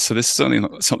discovered this. So this is only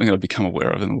something that I've become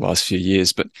aware of in the last few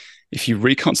years. But if you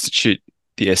reconstitute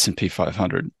the S&P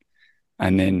 500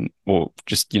 and then, or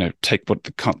just, take what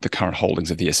the current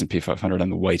holdings of the S&P 500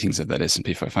 and the weightings of that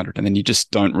S&P 500, and then you just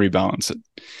don't rebalance it,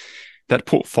 that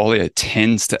portfolio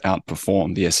tends to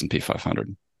outperform the S&P 500.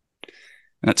 And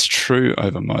that's true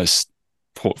over most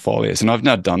portfolios. And I've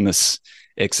now done this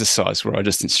exercise where I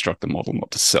just instruct the model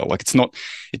not to sell. Like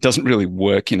it doesn't really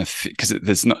work because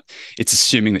it's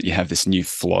assuming that you have this new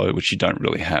flow, which you don't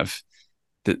really have,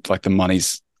 that like the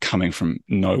money's coming from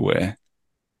nowhere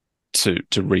to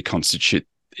reconstitute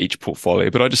each portfolio.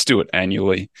 But I just do it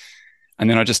annually. And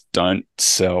then I just don't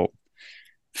sell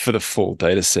for the full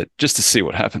data set just to see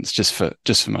what happens, just for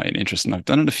my own interest. And I've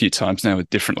done it a few times now with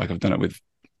I've done it with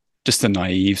just a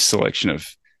naive selection of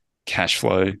cash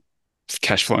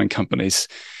flowing companies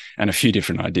and a few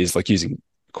different ideas, like using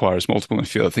acquirers multiple and a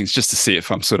few other things, just to see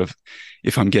if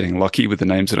I'm getting lucky with the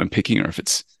names that I'm picking or if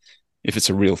it's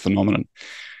a real phenomenon.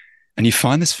 And you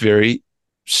find this very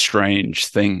strange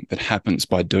thing that happens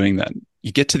by doing that.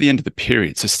 You get to the end of the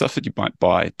period, so stuff that you might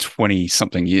buy 20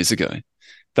 something years ago,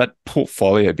 that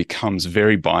portfolio becomes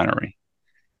very binary.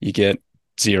 You get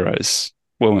zeros,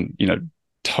 and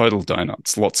total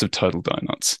donuts, lots of total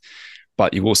donuts,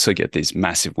 but you also get these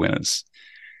massive winners.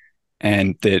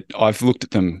 And that I've looked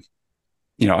at them,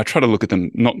 I try to look at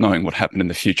them not knowing what happened in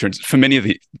the future. And for many of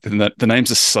the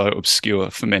names are so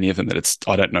obscure for many of them that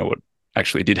I don't know what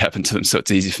actually did happen to them. So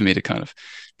it's easy for me to kind of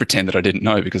pretend that I didn't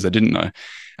know because I didn't know.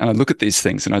 And I look at these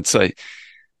things and I'd say,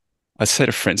 I say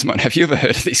to friends of mine, have you ever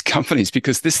heard of these companies?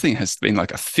 Because this thing has been like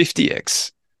a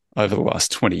 50x over the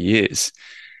last 20 years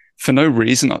for no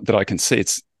reason that I can see.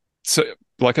 It's so,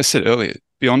 like I said earlier,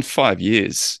 beyond 5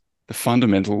 years, the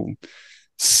fundamental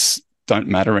don't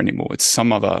matter anymore. It's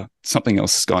something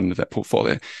else has gone into that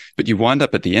portfolio. But you wind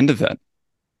up at the end of that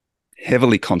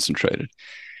heavily concentrated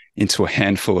into a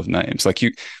handful of names.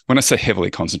 When I say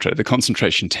heavily concentrated, the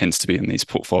concentration tends to be in these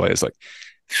portfolios, like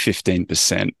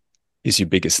 15% is your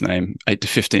biggest name, 8 to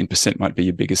 15% might be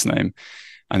your biggest name,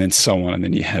 and then so on. And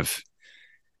then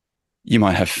you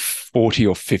might have 40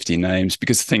 or 50 names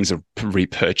because things are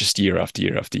repurchased year after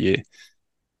year after year.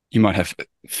 You might have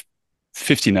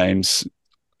 50 names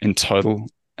in total,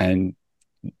 and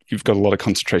you've got a lot of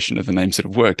concentration of the names that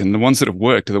have worked. And the ones that have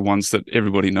worked are the ones that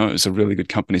everybody knows are really good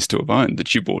companies to have owned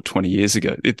that you bought 20 years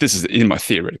ago. This is in my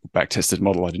theoretical back-tested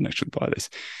model. I didn't actually buy this.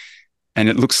 And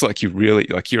it looks like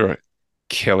you're a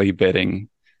Kelly betting,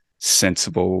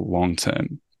 sensible,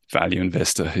 long-term value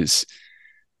investor who's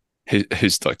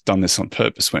like done this on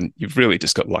purpose when you've really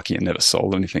just got lucky and never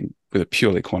sold anything with a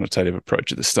purely quantitative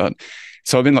approach at the start.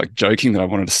 So I've been like joking that I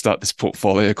wanted to start this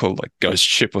portfolio called like Ghost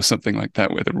Ship or something like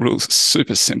that, where the rules are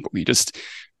super simple. You just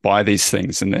buy these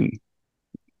things and then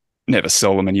never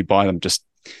sell them, and you buy them just,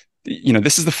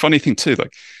 this is the funny thing too.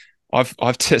 Like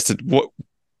I've tested what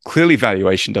clearly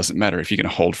valuation doesn't matter if you're going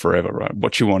to hold forever, right?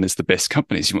 What you want is the best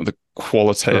companies. You want the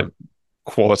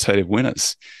qualitative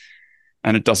winners,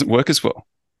 and it doesn't work as well.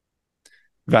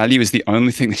 Value is the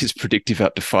only thing that is predictive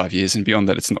up to 5 years, and beyond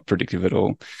that, it's not predictive at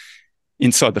all.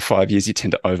 Inside the 5 years, you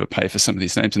tend to overpay for some of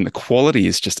these names, and the quality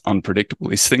is just unpredictable.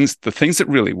 The things that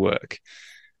really work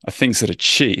are things that are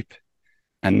cheap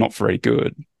and not very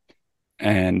good,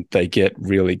 and they get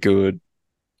really good,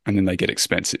 and then they get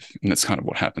expensive, and that's kind of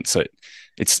what happens. So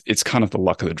it's kind of the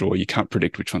luck of the draw. You can't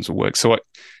predict which ones will work. So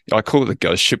I call it the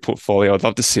Ghost Ship portfolio. I'd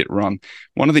love to see it run.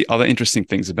 One of the other interesting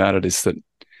things about it is that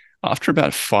after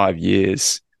about 5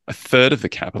 years, a third of the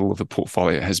capital of the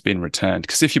portfolio has been returned.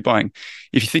 Because if you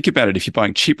think about it, if you're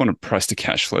buying cheap on a price to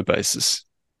cash flow basis,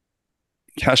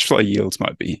 cash flow yields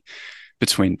might be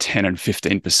between 10 and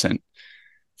 15%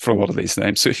 for a lot of these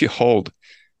names. So if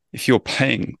you're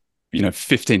paying,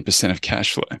 15% of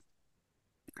cash flow,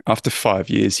 after 5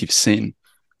 years, you've seen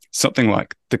something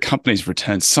like the company's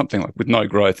returned something like, with no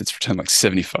growth, it's returned like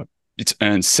 75. It's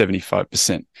earned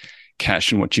 75%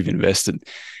 cash in what you've invested.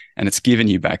 And it's given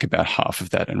you back about half of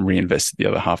that and reinvested the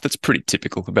other half. That's pretty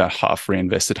typical, about half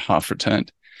reinvested, half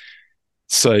returned.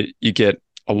 So you get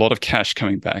a lot of cash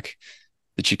coming back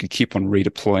that you can keep on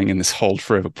redeploying in this hold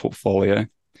forever portfolio.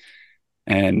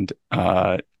 And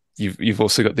you've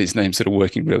also got these names that are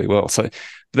working really well. So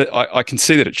I can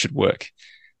see that it should work.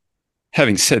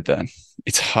 Having said that,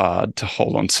 it's hard to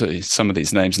hold on to some of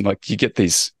these names. And like you get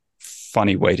these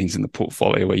funny weightings in the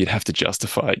portfolio where you'd have to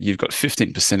justify it. You've got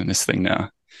 15% in this thing now.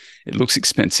 It looks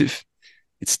expensive.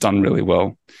 It's done really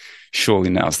well. Surely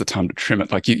now's the time to trim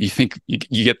it. Like you think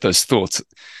you get those thoughts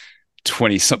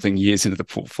 20 something years into the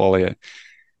portfolio,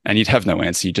 and you'd have no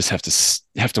answer. You just have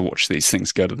to watch these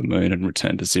things go to the moon and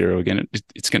return to zero again.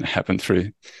 It's going to happen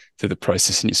through the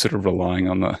process, and you're sort of relying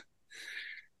on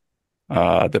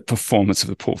the performance of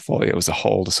the portfolio as a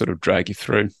whole to sort of drag you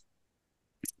through.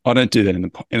 I don't do that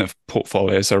in a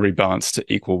portfolio, so I rebalance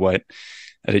to equal weight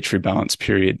at each rebalance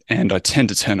period, and I tend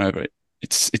to turn over.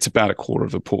 It's about a quarter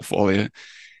of the portfolio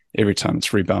every time it's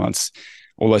rebalanced.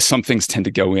 Although some things tend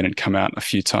to go in and come out a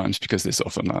few times because there's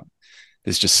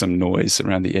just some noise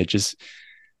around the edges.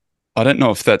 I don't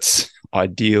know if that's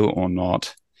ideal or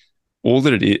not. All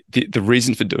that it is, the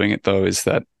reason for doing it though is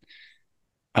that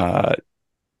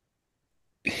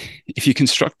if you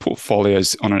construct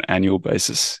portfolios on an annual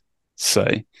basis,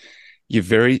 say, you're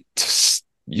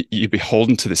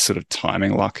beholden to this sort of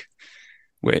timing luck,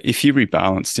 where if you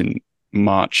rebalanced in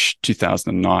March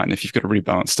 2009, if you've got a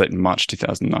rebalance date in March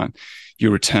 2009,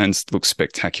 your returns look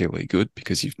spectacularly good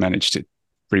because you've managed to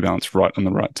rebalance right on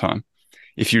the right time.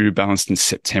 If you rebalanced in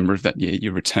September of that year,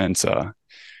 your returns are,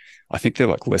 I think they're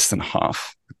like less than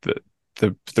half.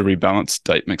 The rebalance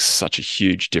date makes such a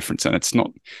huge difference, and it's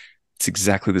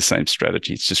exactly the same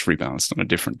strategy. It's just rebalanced on a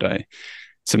different day.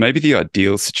 So maybe the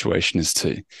ideal situation is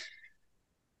to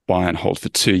buy and hold for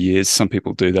 2 years. Some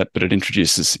people do that, but it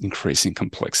introduces increasing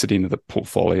complexity into the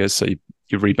portfolio. So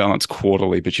you rebalance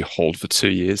quarterly, but you hold for 2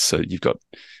 years. So you've got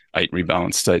 8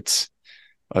 rebalance states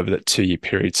over that 2 year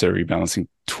period. So rebalancing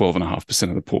 12.5%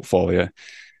 of the portfolio.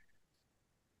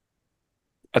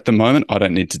 At the moment, I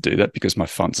don't need to do that because my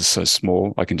funds are so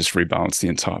small. I can just rebalance the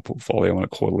entire portfolio on a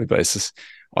quarterly basis.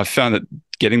 I found that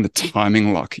getting the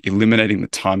timing luck, eliminating the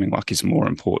timing luck is more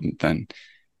important than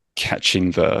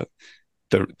catching the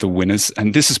the winners.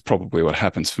 And this is probably what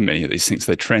happens for many of these things.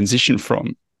 They transition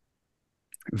from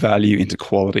value into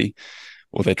quality,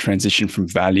 or they transition from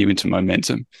value into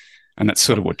momentum. And that's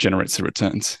sort of what generates the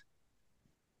returns.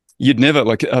 You'd never,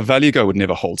 like a value guy would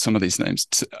never hold some of these names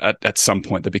at some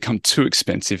point. They become too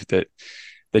expensive that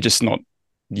they're just not,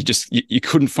 you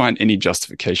couldn't find any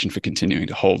justification for continuing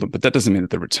to hold them. But that doesn't mean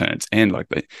that the returns, and like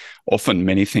they often,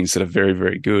 many things that are very,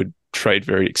 very good trade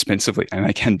very expensively, and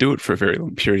they can do it for a very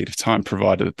long period of time,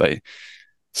 provided that they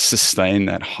sustain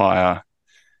that higher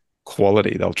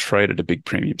quality. They'll trade at a big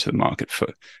premium to the market for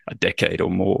a decade or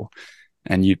more.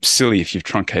 And you're silly if you've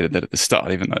truncated that at the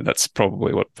start, even though that's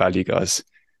probably what value guys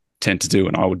tend to do,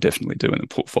 and I would definitely do in the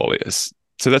portfolios.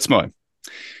 So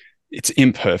it's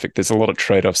imperfect. There's a lot of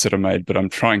trade-offs that are made, but I'm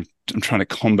trying to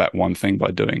combat one thing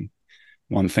by doing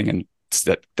one thing, and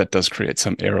that does create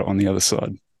some error on the other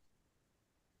side.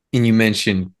 And you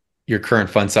mentioned your current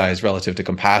fund size relative to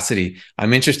capacity.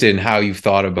 I'm interested in how you've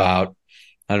thought about,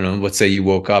 I don't know, let's say you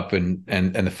woke up and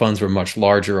the funds were much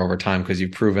larger over time because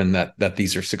you've proven that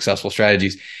these are successful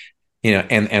strategies,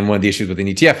 and one of the issues with an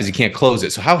ETF is you can't close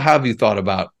it. So how have you thought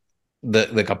about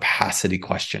the capacity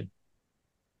question?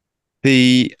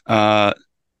 It's a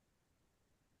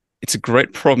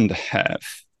great problem to have,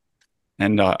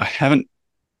 and I haven't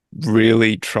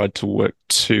really tried to work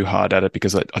too hard at it,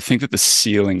 because I think that the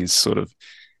ceiling is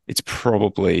it's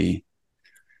probably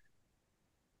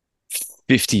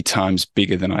 50 times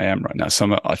bigger than I am right now.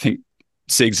 So I think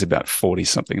ZIG's about 40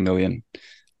 something million.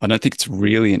 I don't think it's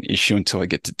really an issue until I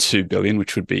get to 2 billion,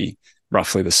 which would be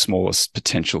roughly the smallest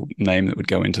potential name that would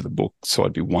go into the book. So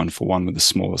I'd be 1-for-1 with the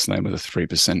smallest name with a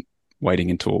 3% weighting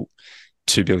into a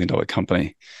 $2 billion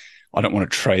company. I don't want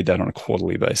to trade that on a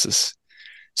quarterly basis.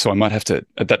 So I might have to,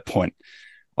 at that point,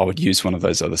 I would use one of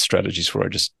those other strategies where I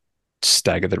just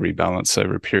stagger the rebalance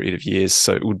over a period of years.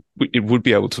 So it would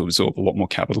be able to absorb a lot more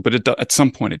capital, but at some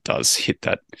point it does hit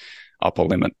that upper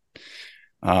limit.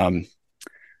 I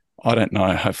don't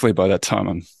know. Hopefully by that time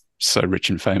I'm so rich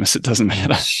and famous it doesn't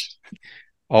matter.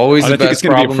 Always the best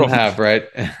problem to have, right?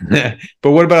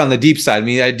 But what about on the deep side? I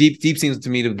mean, deep seems to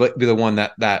me to be the one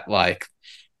that like,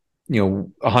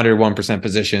 101%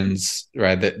 positions,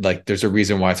 right? That like there's a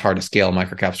reason why it's hard to scale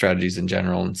microcap strategies in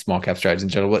general and small cap strategies in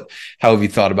general. How have you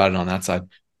thought about it on that side?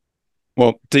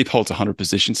 Well, deep holds 100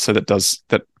 positions, so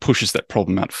that pushes that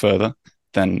problem out further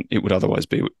than it would otherwise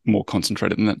be, more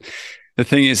concentrated than that. The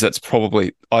thing is, that's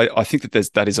probably, I think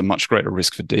that is a much greater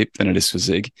risk for deep than it is for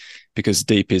ZIG, because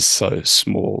deep is so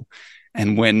small.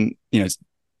 And when,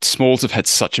 smalls have had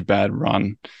such a bad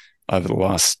run over the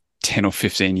last 10 or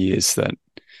 15 years that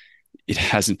it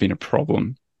hasn't been a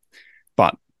problem,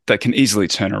 but that can easily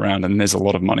turn around. And there's a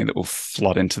lot of money that will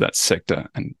flood into that sector.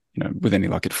 And, with any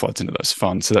luck, it floods into those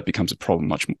funds. So that becomes a problem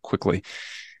much more quickly.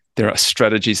 There are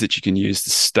strategies that you can use to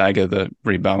stagger the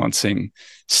rebalancing,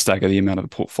 stagger the amount of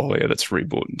the portfolio that's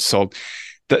rebought and sold.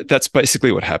 That's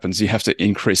basically what happens. You have to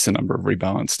increase the number of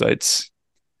rebalance dates,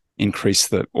 and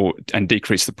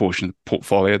decrease the portion of the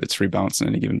portfolio that's rebalanced at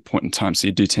any given point in time. So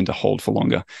you do tend to hold for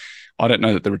longer. I don't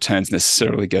know that the returns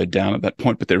necessarily go down at that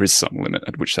point, but there is some limit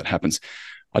at which that happens.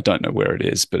 I don't know where it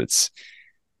is, but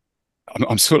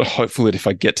I'm sort of hopeful that if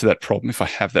I get to that problem, if I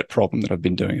have that problem that I've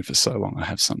been doing it for so long, I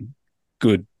have some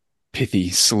good pithy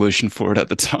solution for it at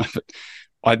the time. But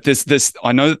I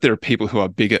know that there are people who are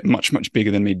bigger, much, much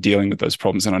bigger than me, dealing with those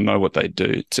problems, and I know what they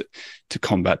do to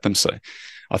combat them. So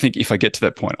I think if I get to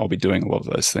that point, I'll be doing a lot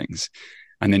of those things.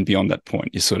 And then beyond that point,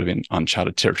 you're sort of in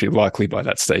uncharted territory. Likely by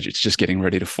that stage, it's just getting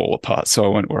ready to fall apart. So I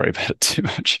won't worry about it too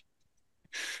much.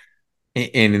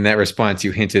 And in that response,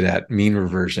 you hinted at mean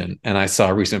reversion. And I saw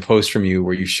a recent post from you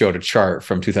where you showed a chart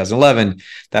from 2011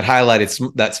 that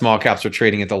highlighted that small caps were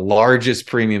trading at the largest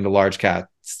premium to large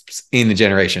caps in the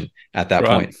generation at that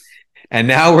point. And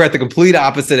now we're at the complete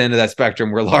opposite end of that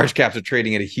spectrum, where large caps are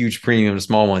trading at a huge premium to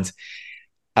small ones.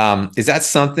 Is that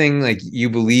something like you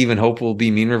believe and hope will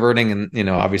be mean reverting? And,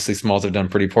 obviously smalls have done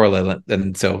pretty poorly.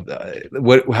 And so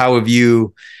how do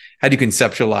you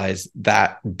conceptualize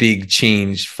that big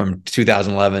change from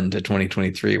 2011 to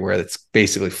 2023, where it's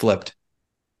basically flipped?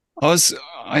 I was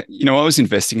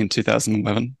investing in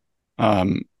 2011.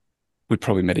 We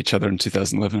probably met each other in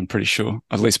 2011, I'm pretty sure,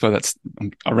 at least by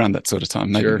around that sort of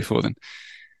time, maybe before then.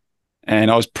 And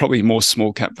I was probably more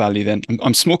small cap value then.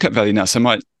 I'm small cap value now. So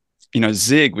my,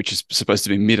 ZIG, which is supposed to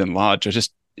be mid and large,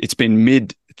 it's been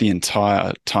mid the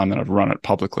entire time that I've run it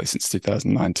publicly since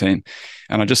 2019.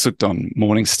 And I just looked on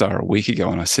Morningstar a week ago,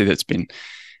 and I see that it's been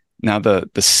now the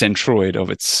centroid of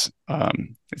its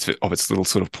little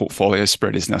sort of portfolio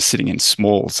spread is now sitting in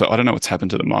small. So I don't know what's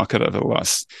happened to the market over the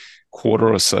last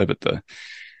quarter or so, but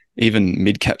even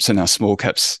mid caps are now small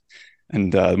caps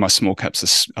and my small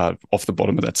caps are off the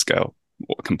bottom of that scale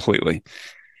completely.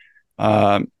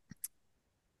 I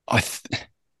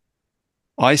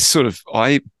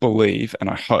believe and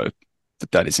I hope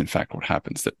that is in fact what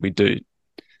happens, that we do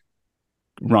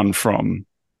run from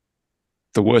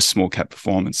the worst small cap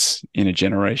performance in a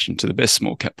generation to the best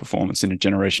small cap performance in a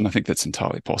generation. I think that's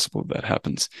entirely possible that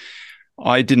happens.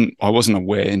 I wasn't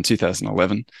aware in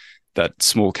 2011 that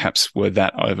small caps were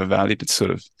that overvalued. It's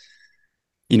sort of,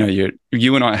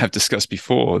 you and I have discussed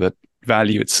before that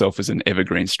value itself is an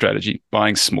evergreen strategy.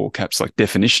 Buying small caps, like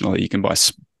definitionally, you can buy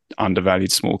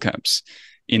undervalued small caps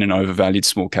in an overvalued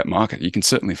small cap market. You can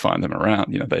certainly find them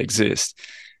around, they exist,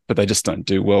 but they just don't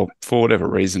do well for whatever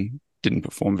reason, didn't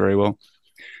perform very well.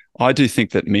 I do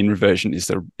think that mean reversion is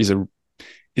an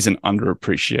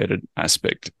underappreciated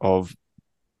aspect of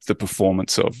the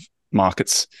performance of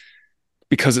markets,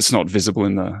 because it's not visible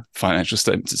in the financial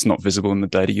statements. It's not visible in the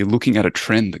data. You're looking at a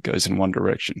trend that goes in one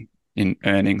direction in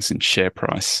earnings and share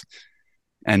price.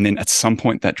 And then at some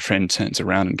point that trend turns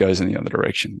around and goes in the other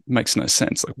direction. It makes no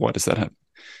sense. Like, why does that happen?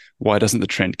 Why doesn't the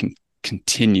trend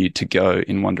continue to go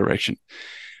in one direction?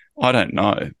 I don't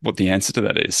know what the answer to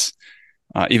that is,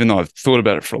 even though I've thought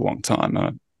about it for a long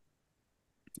time.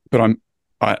 But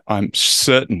I'm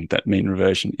certain that mean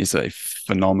reversion is a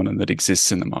phenomenon that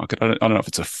exists in the market. I don't know if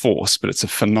it's a force, but it's a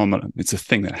phenomenon. It's a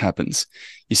thing that happens.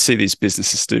 You see these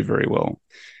businesses do very well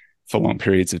for long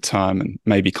periods of time, and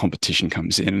maybe competition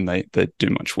comes in and they do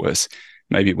much worse.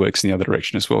 Maybe it works in the other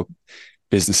direction as well.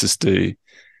 Businesses do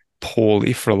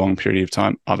poorly for a long period of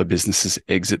time. Other businesses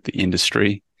exit the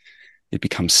industry. It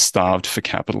becomes starved for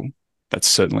capital. That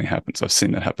certainly happens. I've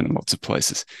seen that happen in lots of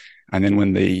places. And then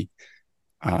when the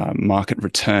market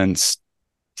returns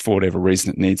for whatever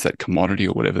reason it needs, that commodity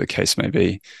or whatever the case may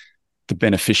be, the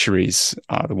beneficiaries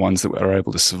are the ones that are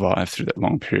able to survive through that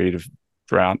long period of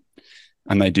drought,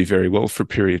 and they do very well for a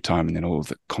period of time, and then all of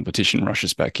the competition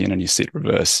rushes back in and you see it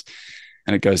reverse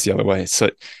and it goes the other way. So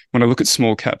when I look at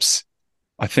small caps,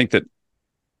 I think that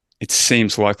it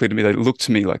seems likely to me, they look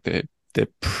to me like they're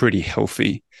pretty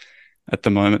healthy at the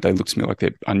moment. They look to me like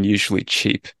they're unusually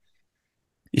cheap.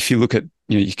 If you look at,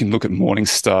 you can look at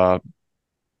Morningstar's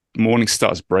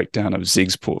breakdown of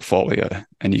Zig's portfolio,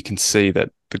 and you can see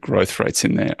that the growth rates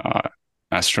in there are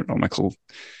astronomical.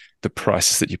 The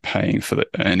prices that you're paying for the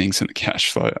earnings and the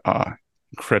cash flow are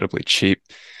incredibly cheap.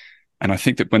 And I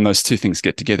think that when those two things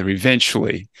get together,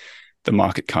 eventually the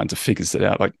market kind of figures it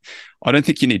out. Like, I don't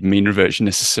think you need mean reversion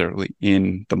necessarily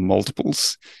in the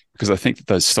multiples, because I think that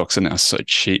those stocks are now so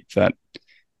cheap that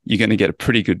you're going to get a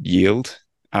pretty good yield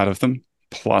out of them.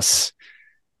 Plus,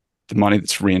 the money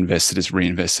that's reinvested is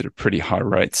reinvested at pretty high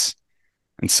rates.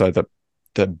 And so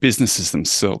the businesses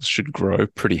themselves should grow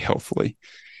pretty healthily.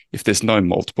 If there's no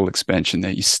multiple expansion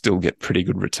there, you still get pretty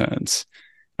good returns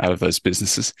out of those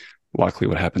businesses. Likely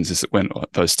what happens is that when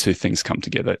those two things come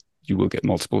together, you will get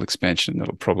multiple expansion.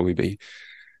 That'll probably be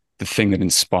the thing that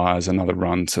inspires another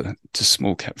run to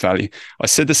small cap value. I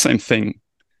said the same thing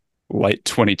late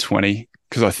 2020,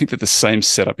 because I think that the same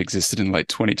setup existed in late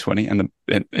 2020, and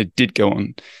it did go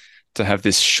on to have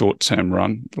this short-term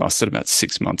run, lasted about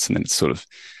 6 months, and then it sort of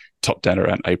topped out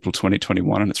around April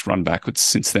 2021, and it's run backwards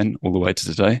since then all the way to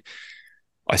today.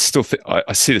 I still think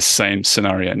I see the same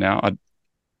scenario now.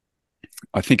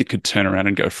 I think it could turn around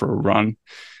and go for a run.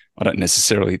 I don't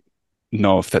necessarily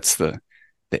know if that's the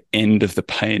end of the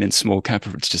pain in small cap, or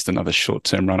if it's just another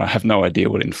short-term run. I have no idea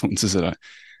what influences it. I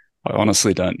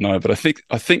honestly don't know. But I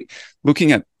think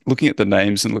looking at the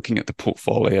names and looking at the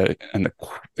portfolio and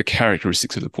the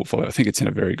characteristics of the portfolio, I think it's in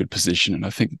a very good position, and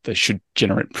I think they should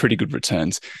generate pretty good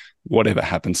returns, whatever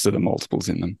happens to the multiples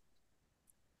in them.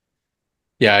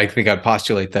 Yeah, I think I'd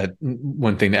postulate that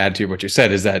one thing to add to what you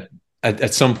said is that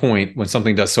at some point, when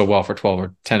something does so well for 12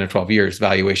 or 10 or 12 years,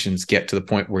 valuations get to the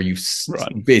point where you've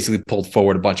basically pulled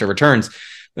forward a bunch of returns.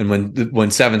 And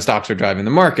when 7 stocks are driving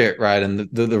the market, right, and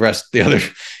the rest, the other,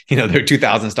 there are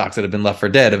 2,000 stocks that have been left for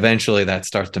dead, eventually that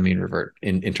starts to mean revert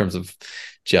in terms of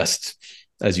just,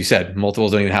 as you said,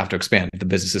 multiples don't even have to expand. The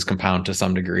businesses compound to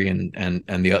some degree, and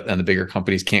the bigger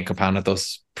companies can't compound at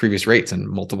those previous rates, and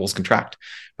multiples contract.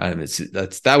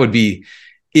 That would be,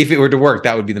 if it were to work,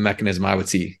 that would be the mechanism I would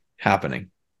see happening.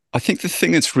 I think the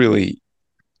thing that's really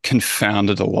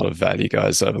confounded a lot of value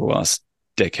guys over the last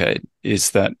decade is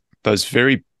that those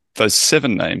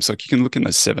 7 names, like you can look in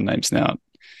those 7 names now,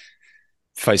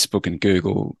 Facebook and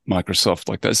Google, Microsoft,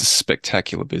 like those are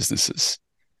spectacular businesses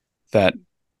that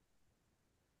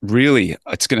really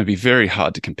it's going to be very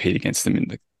hard to compete against them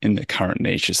in their current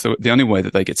niches. The only way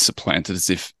that they get supplanted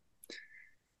is if,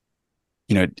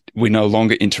 we no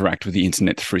longer interact with the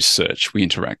internet through search. We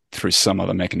interact through some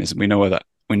other mechanism. We no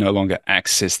we no longer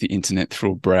access the internet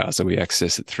through a browser. We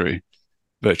access it through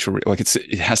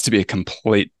it has to be a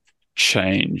complete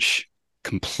change,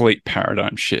 complete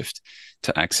paradigm shift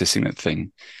to accessing that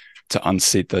thing, to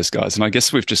unseat those guys. And I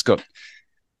guess we've just got,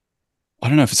 I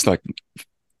don't know if it's like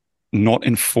not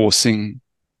enforcing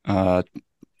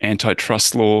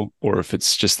antitrust law, or if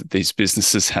it's just that these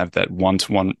businesses have that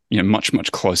one-to-one, much,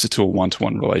 much closer to a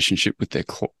one-to-one relationship with their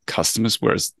customers,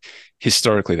 whereas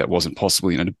historically that wasn't possible,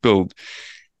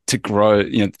 to grow,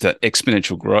 that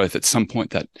exponential growth. At some point,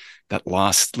 that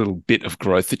last little bit of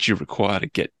growth that you require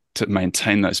to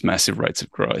maintain those massive rates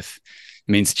of growth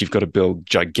means that you've got to build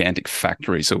gigantic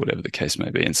factories or whatever the case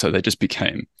may be. And so the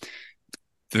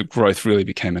growth really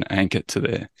became an anchor to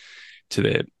their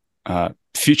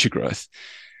future growth.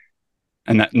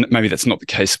 And that maybe that's not the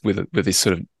case with these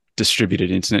sort of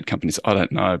distributed internet companies. I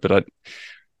don't know, but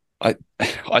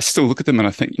I still look at them and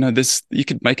I think, you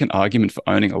could make an argument for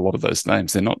owning a lot of those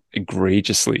names. They're not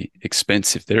egregiously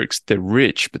expensive. They're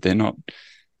rich, but they're not.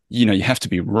 You have to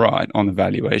be right on the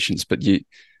valuations, but you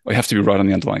have to be right on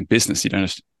the underlying business.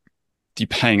 You're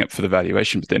paying up for the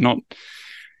valuation, but they're not.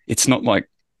 It's not like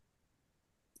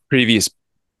previous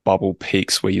bubble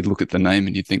peaks where you look at the name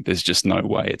and you think there's just no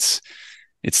way. It's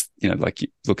like you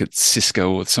look at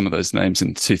Cisco or some of those names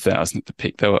in 2000 at the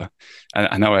peak. They were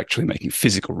actually making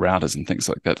physical routers and things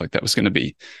like that. Like that was going to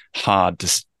be hard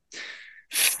to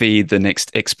feed the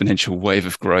next exponential wave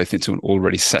of growth into an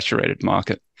already saturated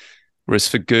market. Whereas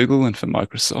for Google and for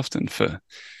Microsoft and for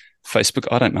Facebook,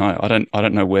 I don't know. I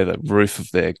don't know where the roof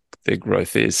of their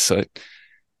growth is. So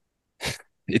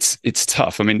it's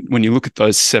tough. I mean, when you look at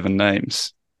those 7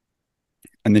 names,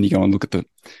 and then you go and look at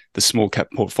the small cap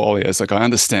portfolios. Like I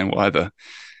understand why the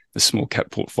small cap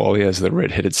portfolios are the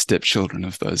redheaded stepchildren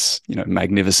of those,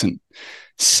 magnificent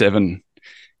 7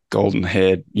 golden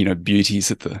haired,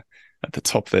 beauties at the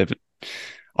top there. But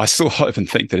I still hope and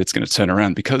think that it's going to turn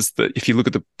around, because if you look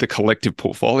at the collective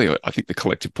portfolio, I think the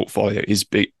collective portfolio is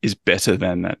better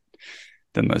than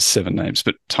those 7 names.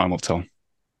 But time will tell.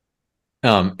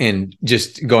 And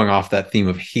just going off that theme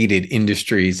of heated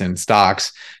industries and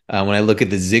stocks, when I look at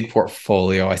the ZIG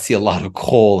portfolio, I see a lot of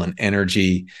coal and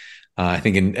energy. I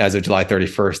think as of July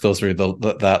 31st, those were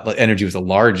the energy was the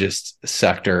largest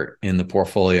sector in the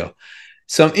portfolio.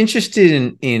 So I'm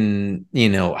interested in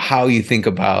how you think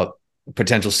about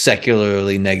potential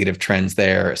secularly negative trends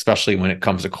there, especially when it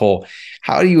comes to coal.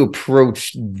 How do you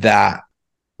approach that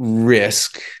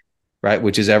risk, right,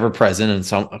 which is ever present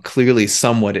and clearly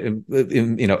somewhat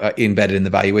embedded in the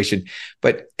valuation?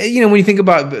 But when you think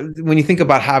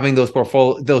about having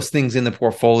those things in the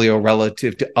portfolio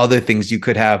relative to other things you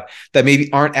could have that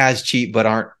maybe aren't as cheap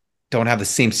but don't have the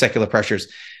same secular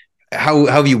pressures, how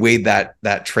have you weighed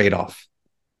that trade-off?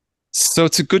 So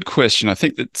it's a good question. I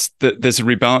think that there's a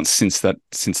rebalance since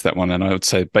that one, and I would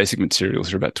say basic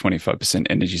materials are about 25%,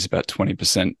 energy is about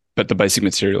 20%, but the basic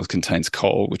materials contains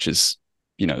coal, which is,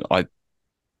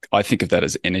 I think of that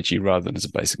as energy rather than as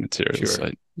a basic material. Sure.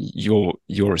 So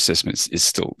your assessment is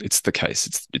still, it's the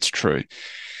case. It's true.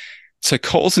 So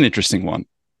coal's an interesting one.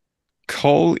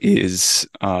 Coal is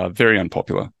very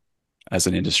unpopular as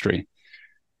an industry.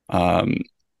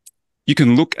 You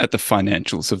can look at the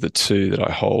financials of the 2 that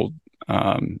I hold,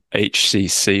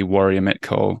 HCC, Warrior Met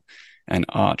Coal, and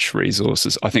Arch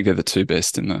Resources. I think they're the 2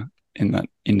 best in that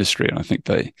industry, and I think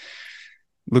they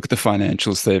look at the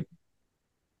financials. They're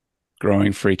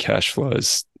growing free cash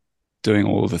flows, doing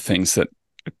all of the things that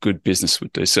a good business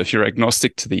would do. So if you're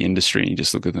agnostic to the industry and you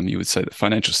just look at them, you would say the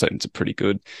financial statements are pretty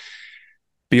good.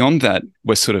 Beyond that,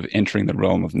 we're sort of entering the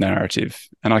realm of narrative,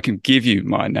 and I can give you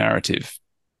my narrative,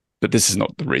 but this is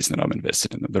not the reason that I'm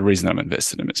invested in them. The reason I'm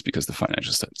invested in them is because the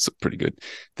financial statements are pretty good.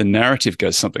 The narrative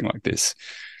goes something like this.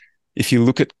 If you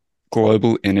look at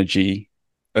global energy,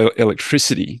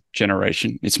 electricity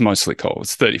generation, it's mostly coal.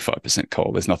 It's 35%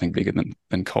 coal. There's nothing bigger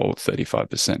than coal at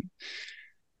 35%.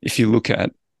 If you look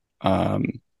at,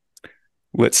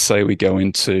 let's say we go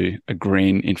into a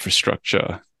green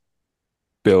infrastructure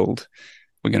build,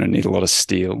 we're going to need a lot of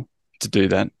steel to do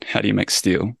that. How do you make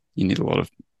steel? You need a lot of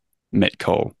met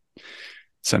coal.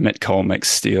 So met coal makes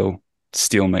steel.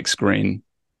 Steel makes green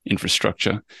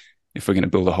infrastructure. If we're going to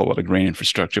build a whole lot of green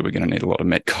infrastructure, we're going to need a lot of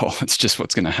met coal. It's just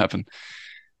what's going to happen.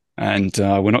 And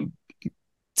we're not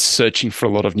searching for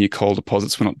a lot of new coal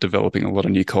deposits. We're not developing a lot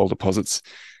of new coal deposits.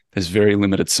 There's very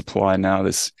limited supply now.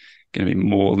 There's going to be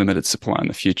more limited supply in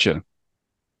the future.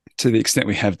 To the extent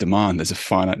we have demand, there's a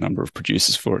finite number of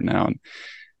producers for it now. And,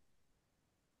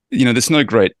 there's no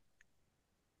great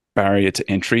barrier to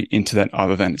entry into that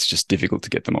other than it's just difficult to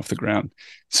get them off the ground.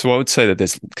 So I would say that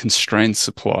there's constrained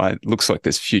supply. It looks like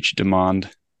there's future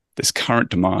demand. there's current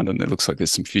demand and it looks like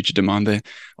there's some future demand there,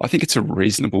 I think it's a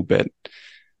reasonable bet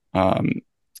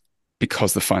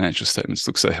because the financial statements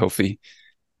look so healthy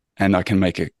and I can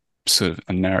make a sort of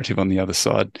a narrative on the other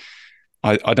side.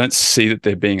 I don't see that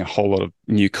there being a whole lot of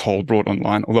new coal brought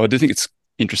online, although I do think it's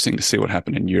interesting to see what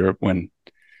happened in Europe when,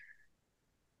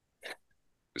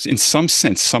 in some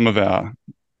sense, some of our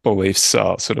beliefs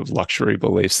are sort of luxury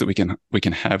beliefs that we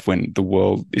can have when the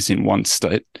world is in one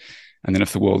state. And then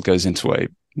if the world goes into a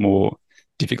more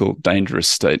difficult, dangerous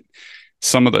state,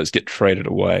 some of those get traded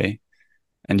away.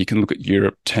 And you can look at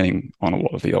Europe turning on a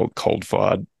lot of the old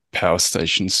coal-fired power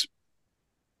stations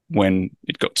when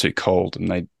it got too cold and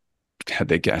they had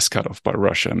their gas cut off by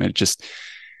Russia. I mean,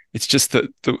 it's just that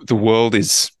the world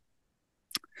is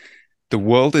the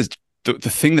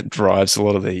thing that drives a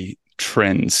lot of the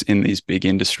trends in these big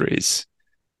industries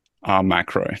are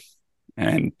macro,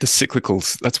 and the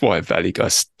cyclicals. That's why value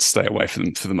guys stay away from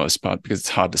them for the most part, because it's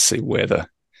hard to see where the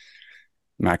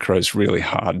macro is really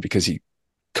hard, because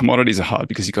commodities are hard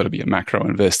because you've got to be a macro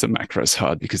investor. Macro is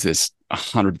hard because there's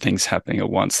 100 things happening at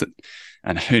once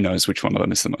and who knows which one of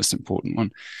them is the most important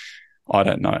one. I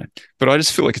don't know. But I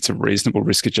just feel like it's a reasonable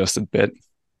risk-adjusted bet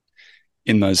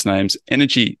in those names.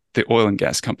 Energy, the oil and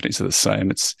gas companies are the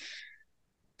same.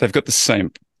 They've got the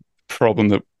same problem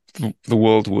that the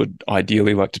world would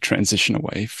ideally like to transition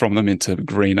away from them into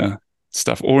greener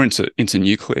stuff or into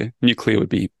nuclear. Nuclear would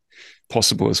be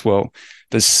possible as well.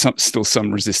 There's still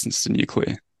some resistance to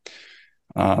nuclear.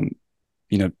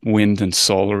 Wind and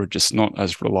solar are just not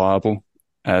as reliable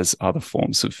as other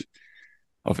forms of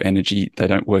energy. They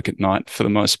don't work at night for the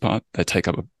most part. They take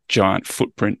up a giant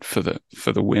footprint for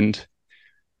the wind.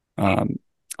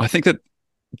 I think that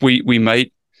we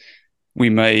may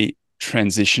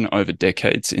transition over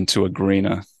decades into a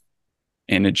greener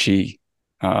energy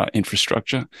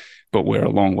infrastructure, but we're a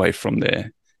long way from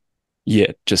there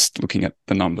yet, just looking at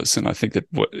the numbers. And I think that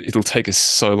it'll take us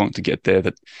so long to get there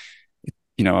that,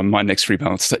 my next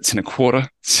rebalance state's in a quarter,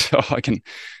 so I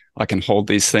can hold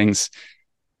these things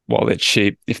while they're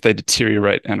cheap. If they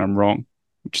deteriorate and I'm wrong,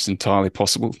 which is entirely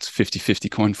possible, it's a 50-50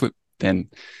 coin flip, then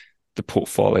the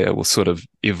portfolio will sort of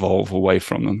evolve away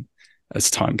from them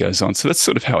as time goes on. So that's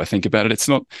sort of how I think about it. It's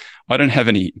not, I don't have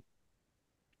a,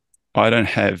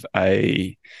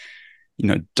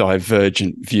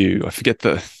 divergent view. I forget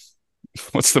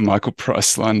what's the Michael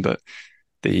Price line?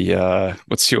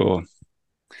 What's your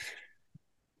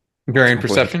variant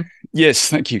perception? Yes,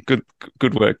 thank you.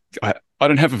 Good work. I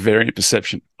don't have a variant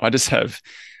perception. I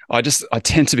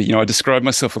tend to be, I describe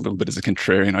myself a little bit as a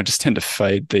contrarian. I just tend to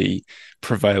fade the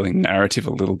prevailing narrative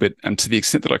a little bit. And to the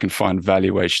extent that I can find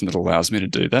valuation that allows me to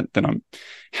do that, then I'm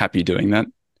happy doing that.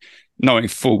 Knowing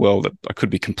full well that I could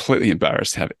be completely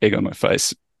embarrassed to have egg on my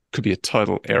face, could be a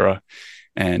total error,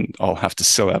 and I'll have to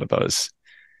sell out of those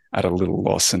at a little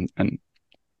loss and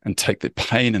take the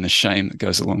pain and the shame that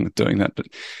goes along with doing that. But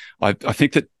I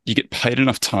think that you get paid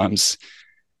enough times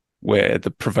where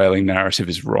the prevailing narrative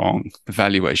is wrong, the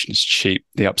valuation is cheap,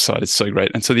 the upside is so great.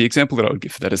 And so the example that I would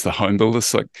give for that is the home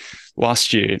builders. Like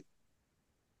last year,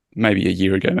 maybe a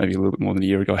year ago, maybe a little bit more than a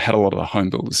year ago, I had a lot of the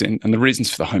home builders in. And the reasons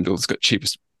for the home builders got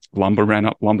cheapest: lumber ran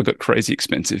up, lumber got crazy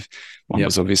expensive.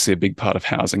 Lumber's obviously a big part of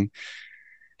housing.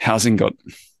 The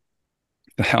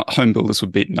home builders were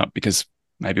beaten up because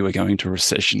maybe we're going into a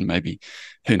recession, maybe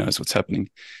who knows what's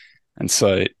happening. And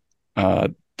so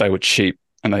they were cheap,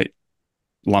 and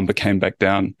lumber came back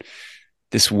down.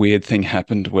 This weird thing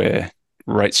happened where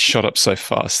rates shot up so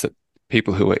fast that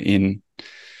people who were in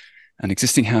an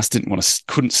existing house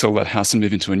couldn't sell that house and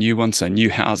move into a new one. So new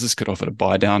houses could offer to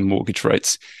buy down mortgage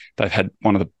rates. They've had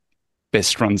one of the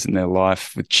best runs in their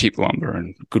life with cheap lumber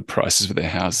and good prices for their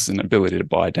houses and ability to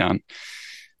buy down.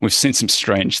 We've seen some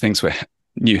strange things where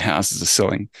new houses are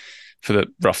selling for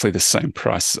roughly the same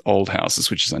price as old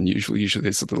houses, which is unusual. Usually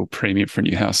there's a little premium for a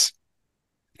new house.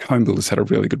 Home builders had a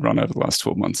really good run over the last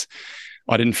 12 months.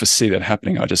 I didn't foresee that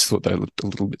happening. I just thought they looked a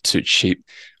little bit too cheap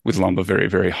with lumber very,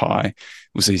 very high. It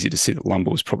was easy to see that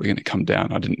lumber was probably going to come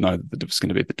down. I didn't know that there was going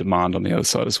to be the demand on the other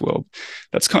side as well.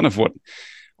 That's kind of what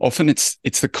often it's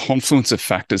the confluence of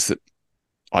factors that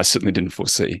I certainly didn't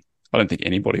foresee. I don't think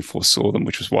anybody foresaw them,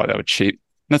 which was why they were cheap.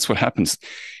 And that's what happens.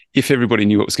 If everybody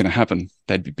knew what was going to happen,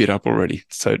 they'd be bid up already.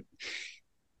 So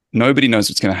nobody knows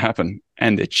what's going to happen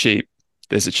and they're cheap.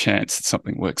 There's a chance that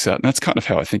something works out. And that's kind of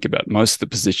how I think about most of the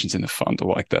positions in the fund are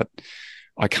like that.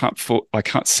 I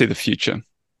can't see the future,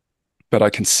 but I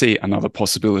can see another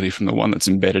possibility from the one that's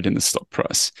embedded in the stock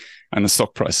price. And the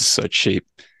stock price is so cheap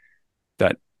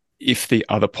that if the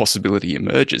other possibility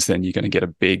emerges, then you're going to get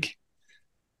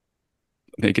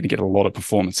they're going to get a lot of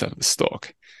performance out of the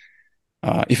stock.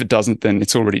 If it doesn't, then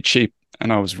it's already cheap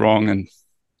and I was wrong, and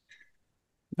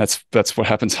that's what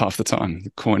happens half the time.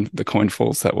 The coin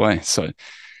falls that way. So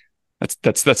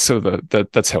that's sort of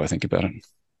that's how I think about it.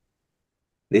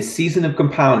 This season of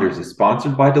Compounders is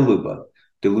sponsored by Dalupa.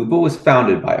 Dalupa was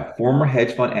founded by a former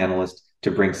hedge fund analyst to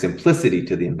bring simplicity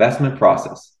to the investment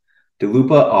process.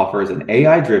 Dalupa offers an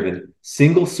AI-driven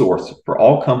single source for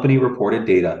all company reported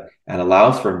data and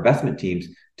allows for investment teams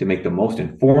to make the most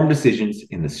informed decisions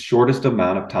in the shortest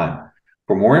amount of time.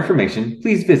 For more information,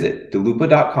 please visit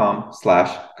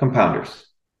dalupa.com/compounders.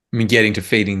 I mean, getting to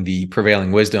fading the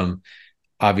prevailing wisdom,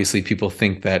 obviously people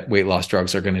think that weight loss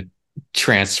drugs are going to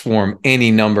transform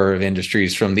any number of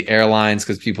industries, from the airlines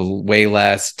because people weigh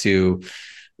less to,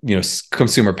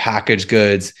 consumer packaged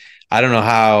goods. I don't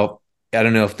know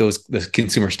if the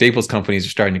consumer staples companies are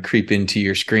starting to creep into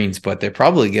your screens, but they're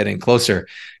probably getting closer.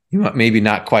 Maybe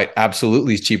not quite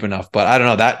absolutely cheap enough, but I don't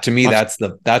know. That to me, that's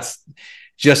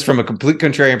just from a complete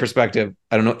contrarian perspective.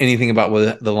 I don't know anything about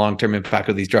what the long-term impact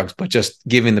of these drugs, but just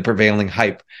given the prevailing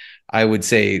hype, I would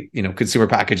say, consumer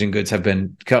packaging goods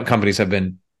companies have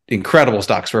been incredible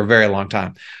stocks for a very long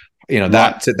time.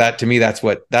 That to me, that's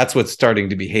what's starting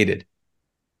to be hated.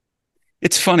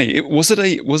 It's funny. That's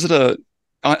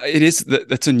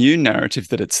a new narrative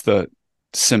that it's the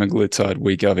semaglutide,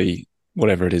 Wegovy,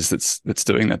 whatever it is that's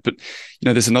doing that. But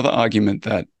there's another argument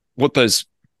that what a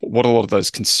lot of those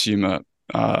consumer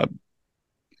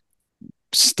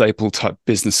staple type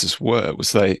businesses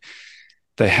was they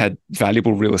had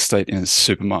valuable real estate in a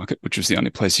supermarket, which was the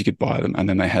only place you could buy them, and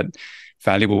then they had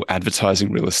valuable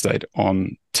advertising real estate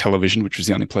on television, which was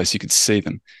the only place you could see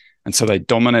them. And so they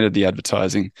dominated the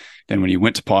advertising. Then when you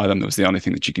went to buy them, that was the only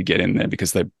thing that you could get in there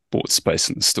because they bought space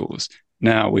in the stores.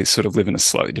 Now we sort of live in a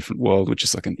slightly different world, which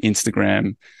is like an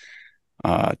Instagram,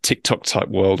 TikTok type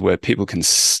world where people can,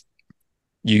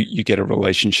 you get a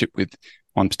relationship with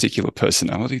one particular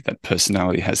personality. That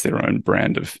personality has their own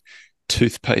brand of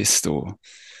toothpaste or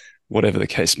whatever the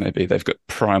case may be. They've got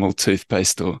Primal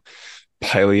toothpaste or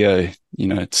paleo,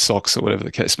 socks or whatever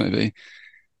the case may be.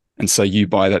 And so you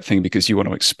buy that thing because you want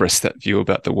to express that view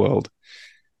about the world.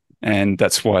 And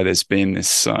that's why there's been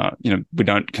this, we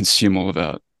don't consume all of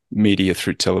our media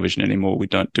through television anymore. We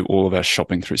don't do all of our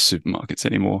shopping through supermarkets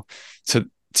anymore. So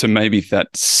maybe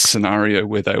that scenario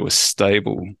where they were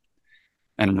stable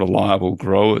and reliable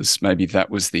growers, maybe that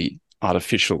was the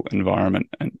artificial environment.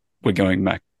 And we're going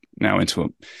back now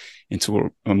into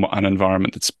an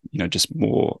environment that's, just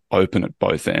more open at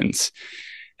both ends.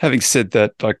 Having said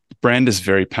that, like, brand is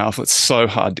very powerful. It's so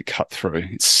hard to cut through.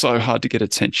 It's so hard to get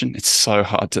attention. It's so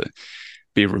hard to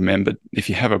be remembered. If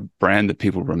you have a brand that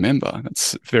people remember,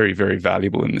 that's very, very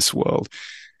valuable in this world.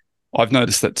 I've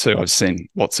noticed that too. I've seen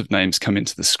lots of names come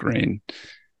into the screen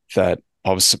that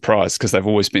I was surprised because they've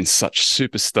always been such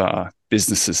superstar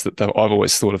businesses that I've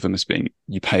always thought of them as being,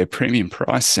 you pay a premium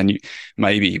price and you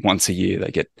maybe once a year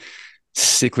they get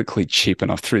cyclically cheap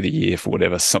enough through the year for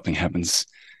whatever something happens.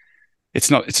 It's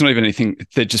not even anything.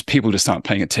 They're just, people just aren't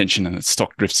paying attention and the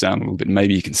stock drifts down a little bit.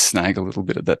 Maybe you can snag a little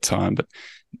bit at that time, but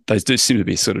they do seem to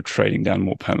be sort of trading down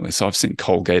more permanently. So I've seen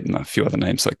Colgate and a few other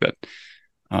names like that.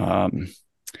 A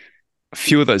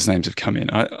few of those names have come in.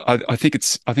 I think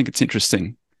it's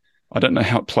interesting. I don't know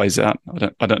how it plays out.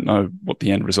 I don't know what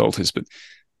the end result is, but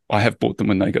I have bought them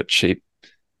when they got cheap.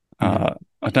 I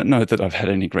don't know that I've had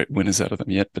any great winners out of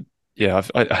them yet, but yeah,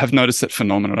 I have noticed that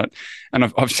phenomenon, and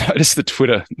I've noticed the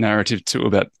Twitter narrative too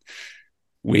about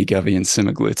Wegovy and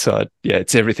semaglutide. Yeah,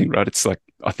 it's everything, right? It's like,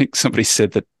 I think somebody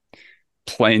said that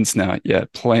planes now,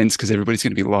 planes, because everybody's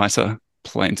going to be lighter.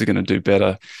 Planes are going to do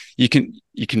better. You can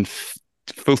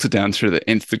filter down through the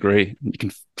nth degree. And you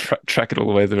can track it all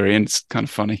the way to the very end. It's kind of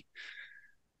funny.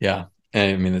 Yeah.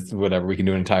 And I mean, it's whatever, we can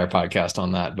do an entire podcast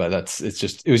on that, but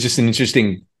it was just an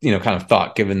interesting, kind of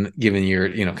thought given your,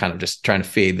 kind of just trying to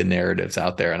fade the narratives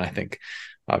out there. And I think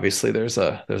obviously there's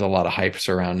a lot of hype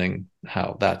surrounding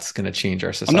how that's going to change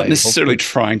our society. I'm not necessarily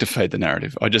trying to fade the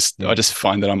narrative. I just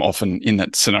find that I'm often in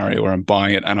that scenario where I'm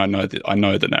buying it and I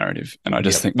know the narrative and I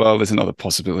just think, well, there's another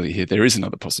possibility here. There is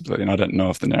another possibility. And I don't know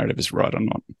if the narrative is right or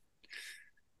not.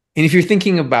 And if you're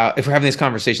thinking about, if we're having this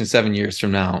conversation 7 years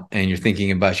from now and you're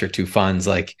thinking about your two funds,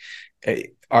 like,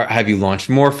 have you launched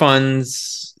more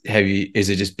funds? Is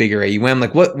it just bigger AUM?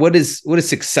 Like what does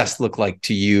success look like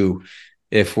to you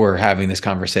if we're having this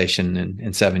conversation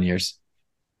in 7 years?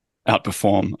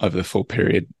 Outperform over the full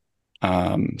period,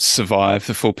 survive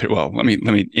the full period. Well, let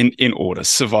me in order,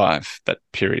 survive that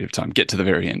period of time, get to the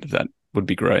very end of that would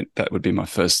be great. That would be my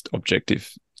first objective.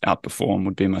 Outperform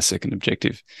would be my second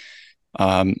objective.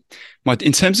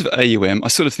 In terms of AUM, I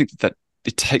sort of think that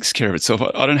it takes care of itself.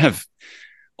 I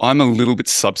I'm a little bit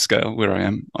subscale where I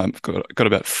am. I've got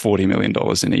about $40 million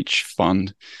in each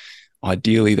fund.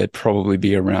 Ideally, they'd probably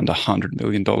be around $100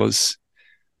 million.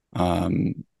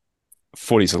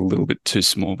 40 is a little bit too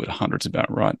small, but 100 is about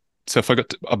right. So if I got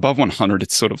to above 100,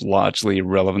 it's sort of largely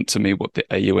irrelevant to me what the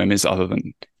AUM is, other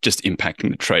than just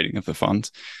impacting the trading of the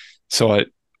funds. So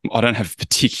I don't have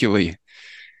particularly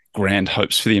grand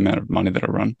hopes for the amount of money that I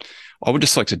run. I would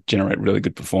just like to generate really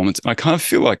good performance. And I kind of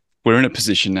feel like we're in a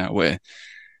position now where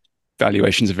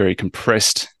valuations are very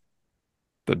compressed.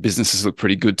 The businesses look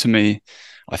pretty good to me.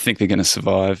 I think they're going to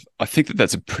survive. I think that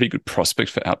that's a pretty good prospect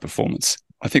for outperformance.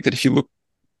 I think that if you look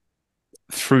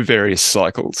through various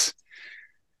cycles,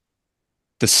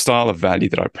 the style of value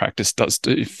that I practice does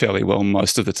do fairly well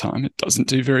most of the time. It doesn't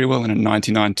do very well in a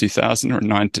 99, 2000 or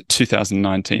a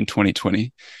 2019,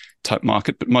 2020 type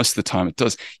market, but most of the time it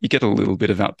does. You get a little bit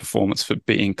of outperformance for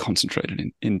being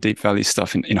concentrated in deep value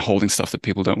stuff, in holding stuff that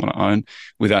people don't want to own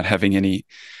without having any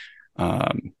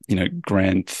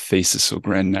grand thesis or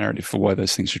grand narrative for why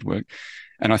those things should work.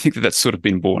 And I think that that's sort of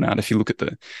been borne out. If you look at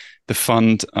the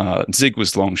fund, ZIG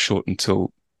was long short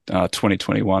until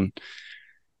 2021.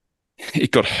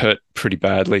 It got hurt pretty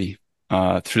badly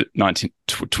through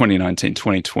 2019,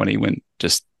 2020, when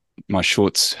just my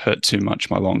shorts hurt too much.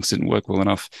 My longs didn't work well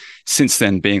enough. Since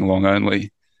then, being long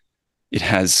only, it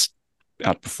has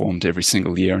outperformed every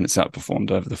single year, and it's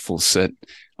outperformed over the full set.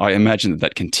 I imagine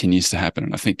that continues to happen,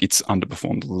 and I think it's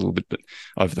underperformed a little bit, but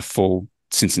over the full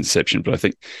since inception. But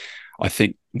I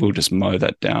think we'll just mow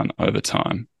that down over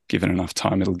time. Given enough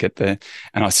time, it'll get there.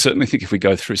 And I certainly think if we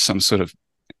go through some sort of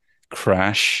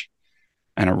crash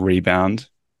and a rebound,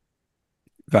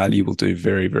 value will do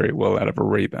very, very well out of a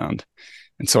rebound.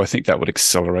 And so I think that would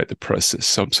accelerate the process.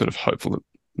 So I'm sort of hopeful that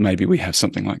maybe we have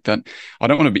something like that. I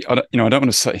don't want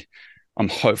to say I'm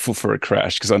hopeful for a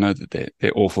crash, because I know that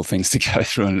they're awful things to go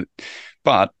through.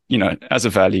 But, as a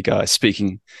value guy,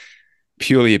 speaking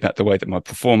purely about the way that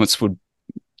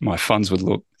my funds would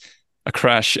look, a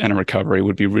crash and a recovery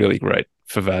would be really great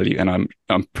for value. And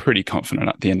I'm pretty confident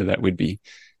at the end of that we'd be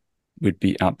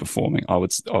outperforming.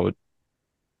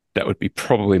 That would be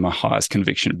probably my highest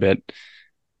conviction bet.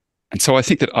 And so I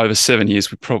think that over 7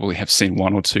 years, we probably have seen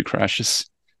one or two crashes.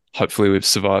 Hopefully we've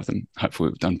survived them. Hopefully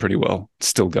we've done pretty well.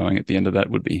 Still going at the end of that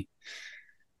would be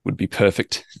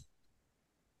perfect.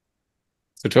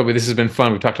 So Toby, this has been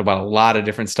fun. We've talked about a lot of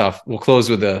different stuff. We'll close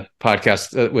with the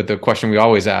podcast with the question we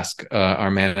always ask our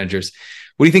managers.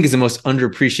 What do you think is the most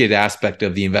underappreciated aspect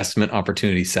of the investment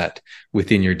opportunity set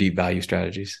within your deep value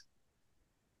strategies?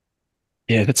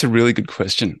 Yeah, that's a really good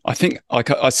question. I think, like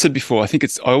I said before, I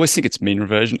always think it's mean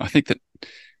reversion. I think that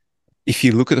if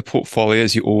you look at the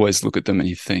portfolios, you always look at them and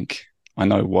you think, I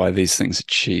know why these things are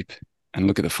cheap, and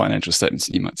look at the financial statements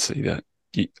and you might see that,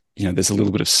 there's a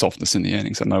little bit of softness in the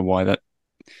earnings. I know why that.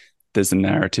 There's a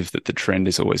narrative that the trend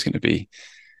is always going to be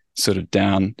sort of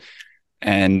down.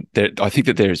 And I think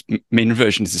that there's mean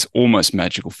reversion is this almost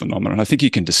magical phenomenon. I think you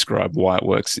can describe why it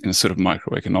works in a sort of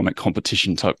microeconomic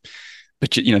competition type,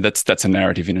 but that's a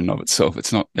narrative in and of itself.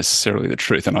 It's not necessarily the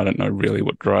truth. And I don't know really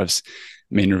what drives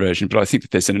mean reversion, but I think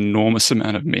that there's an enormous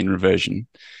amount of mean reversion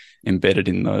embedded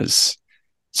in those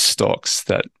stocks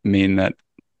that mean that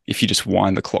if you just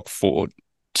wind the clock forward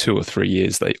 2 or 3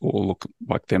 years, they all look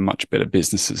like they're much better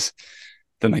businesses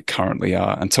than they currently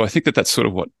are. And so I think that that's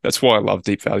why I love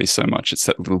deep value so much. It's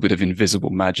that little bit of invisible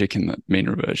magic in the mean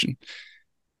reversion.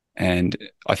 And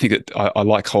I think that I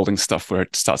like holding stuff where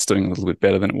it starts doing a little bit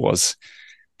better than it was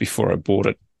before I bought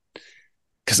it,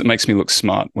 because it makes me look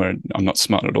smart, where I'm not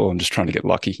smart at all. I'm just trying to get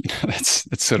lucky.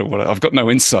 That's sort of what I've got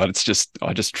no insight.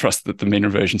 I just trust that the mean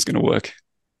reversion is going to work.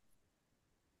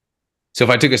 So if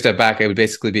I took a step back, it would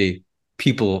basically be,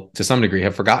 people to some degree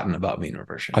have forgotten about mean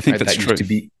reversion. I think that's true.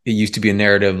 It used to be a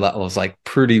narrative that was like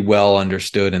pretty well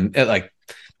understood, and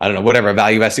whatever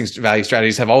value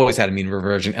strategies have always had a mean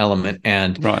reversion element,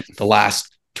 and right. The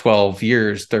last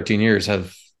 13 years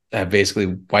have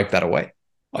basically wiped that away.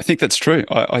 I think that's true.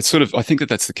 I think that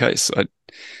that's the case.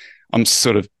 I'm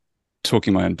sort of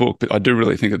talking my own book, but I do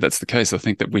really think that that's the case. I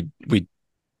think that we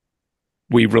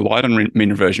relied on mean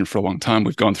reversion for a long time.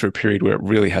 We've gone through a period where it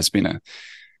really has been a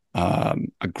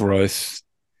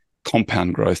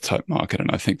compound growth type market.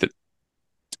 And I think that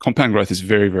compound growth is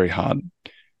very, very hard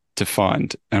to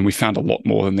find. And we found a lot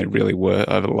more than there really were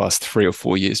over the last 3 or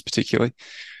 4 years, particularly.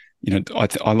 I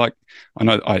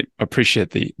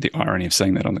appreciate the irony of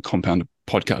saying that on the Compounder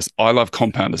podcast. I love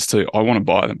compounders too. I want to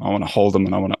buy them. I want to hold them,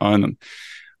 and I want to own them.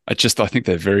 I think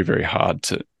they're very, very hard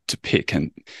to pick.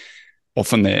 And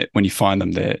often when you find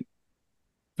them,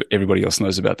 everybody else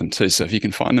knows about them too. So if you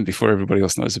can find them before everybody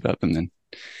else knows about them, then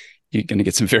you're going to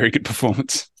get some very good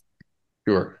performance.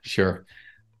 Sure.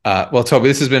 Well, Toby,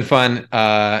 this has been fun,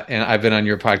 and I've been on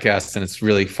your podcast, and it's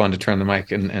really fun to turn the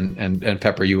mic and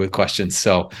pepper you with questions.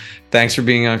 So, thanks for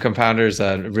being on Compounders.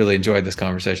 I really enjoyed this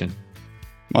conversation.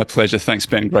 My pleasure. Thanks,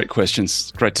 Ben. Great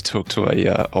questions. Great to talk to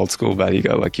a old school value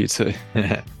guy like you too.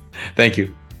 Thank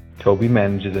you. Toby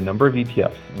manages a number of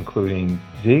ETFs, including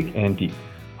ZIG and DEEP.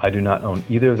 I do not own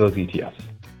either of those ETFs.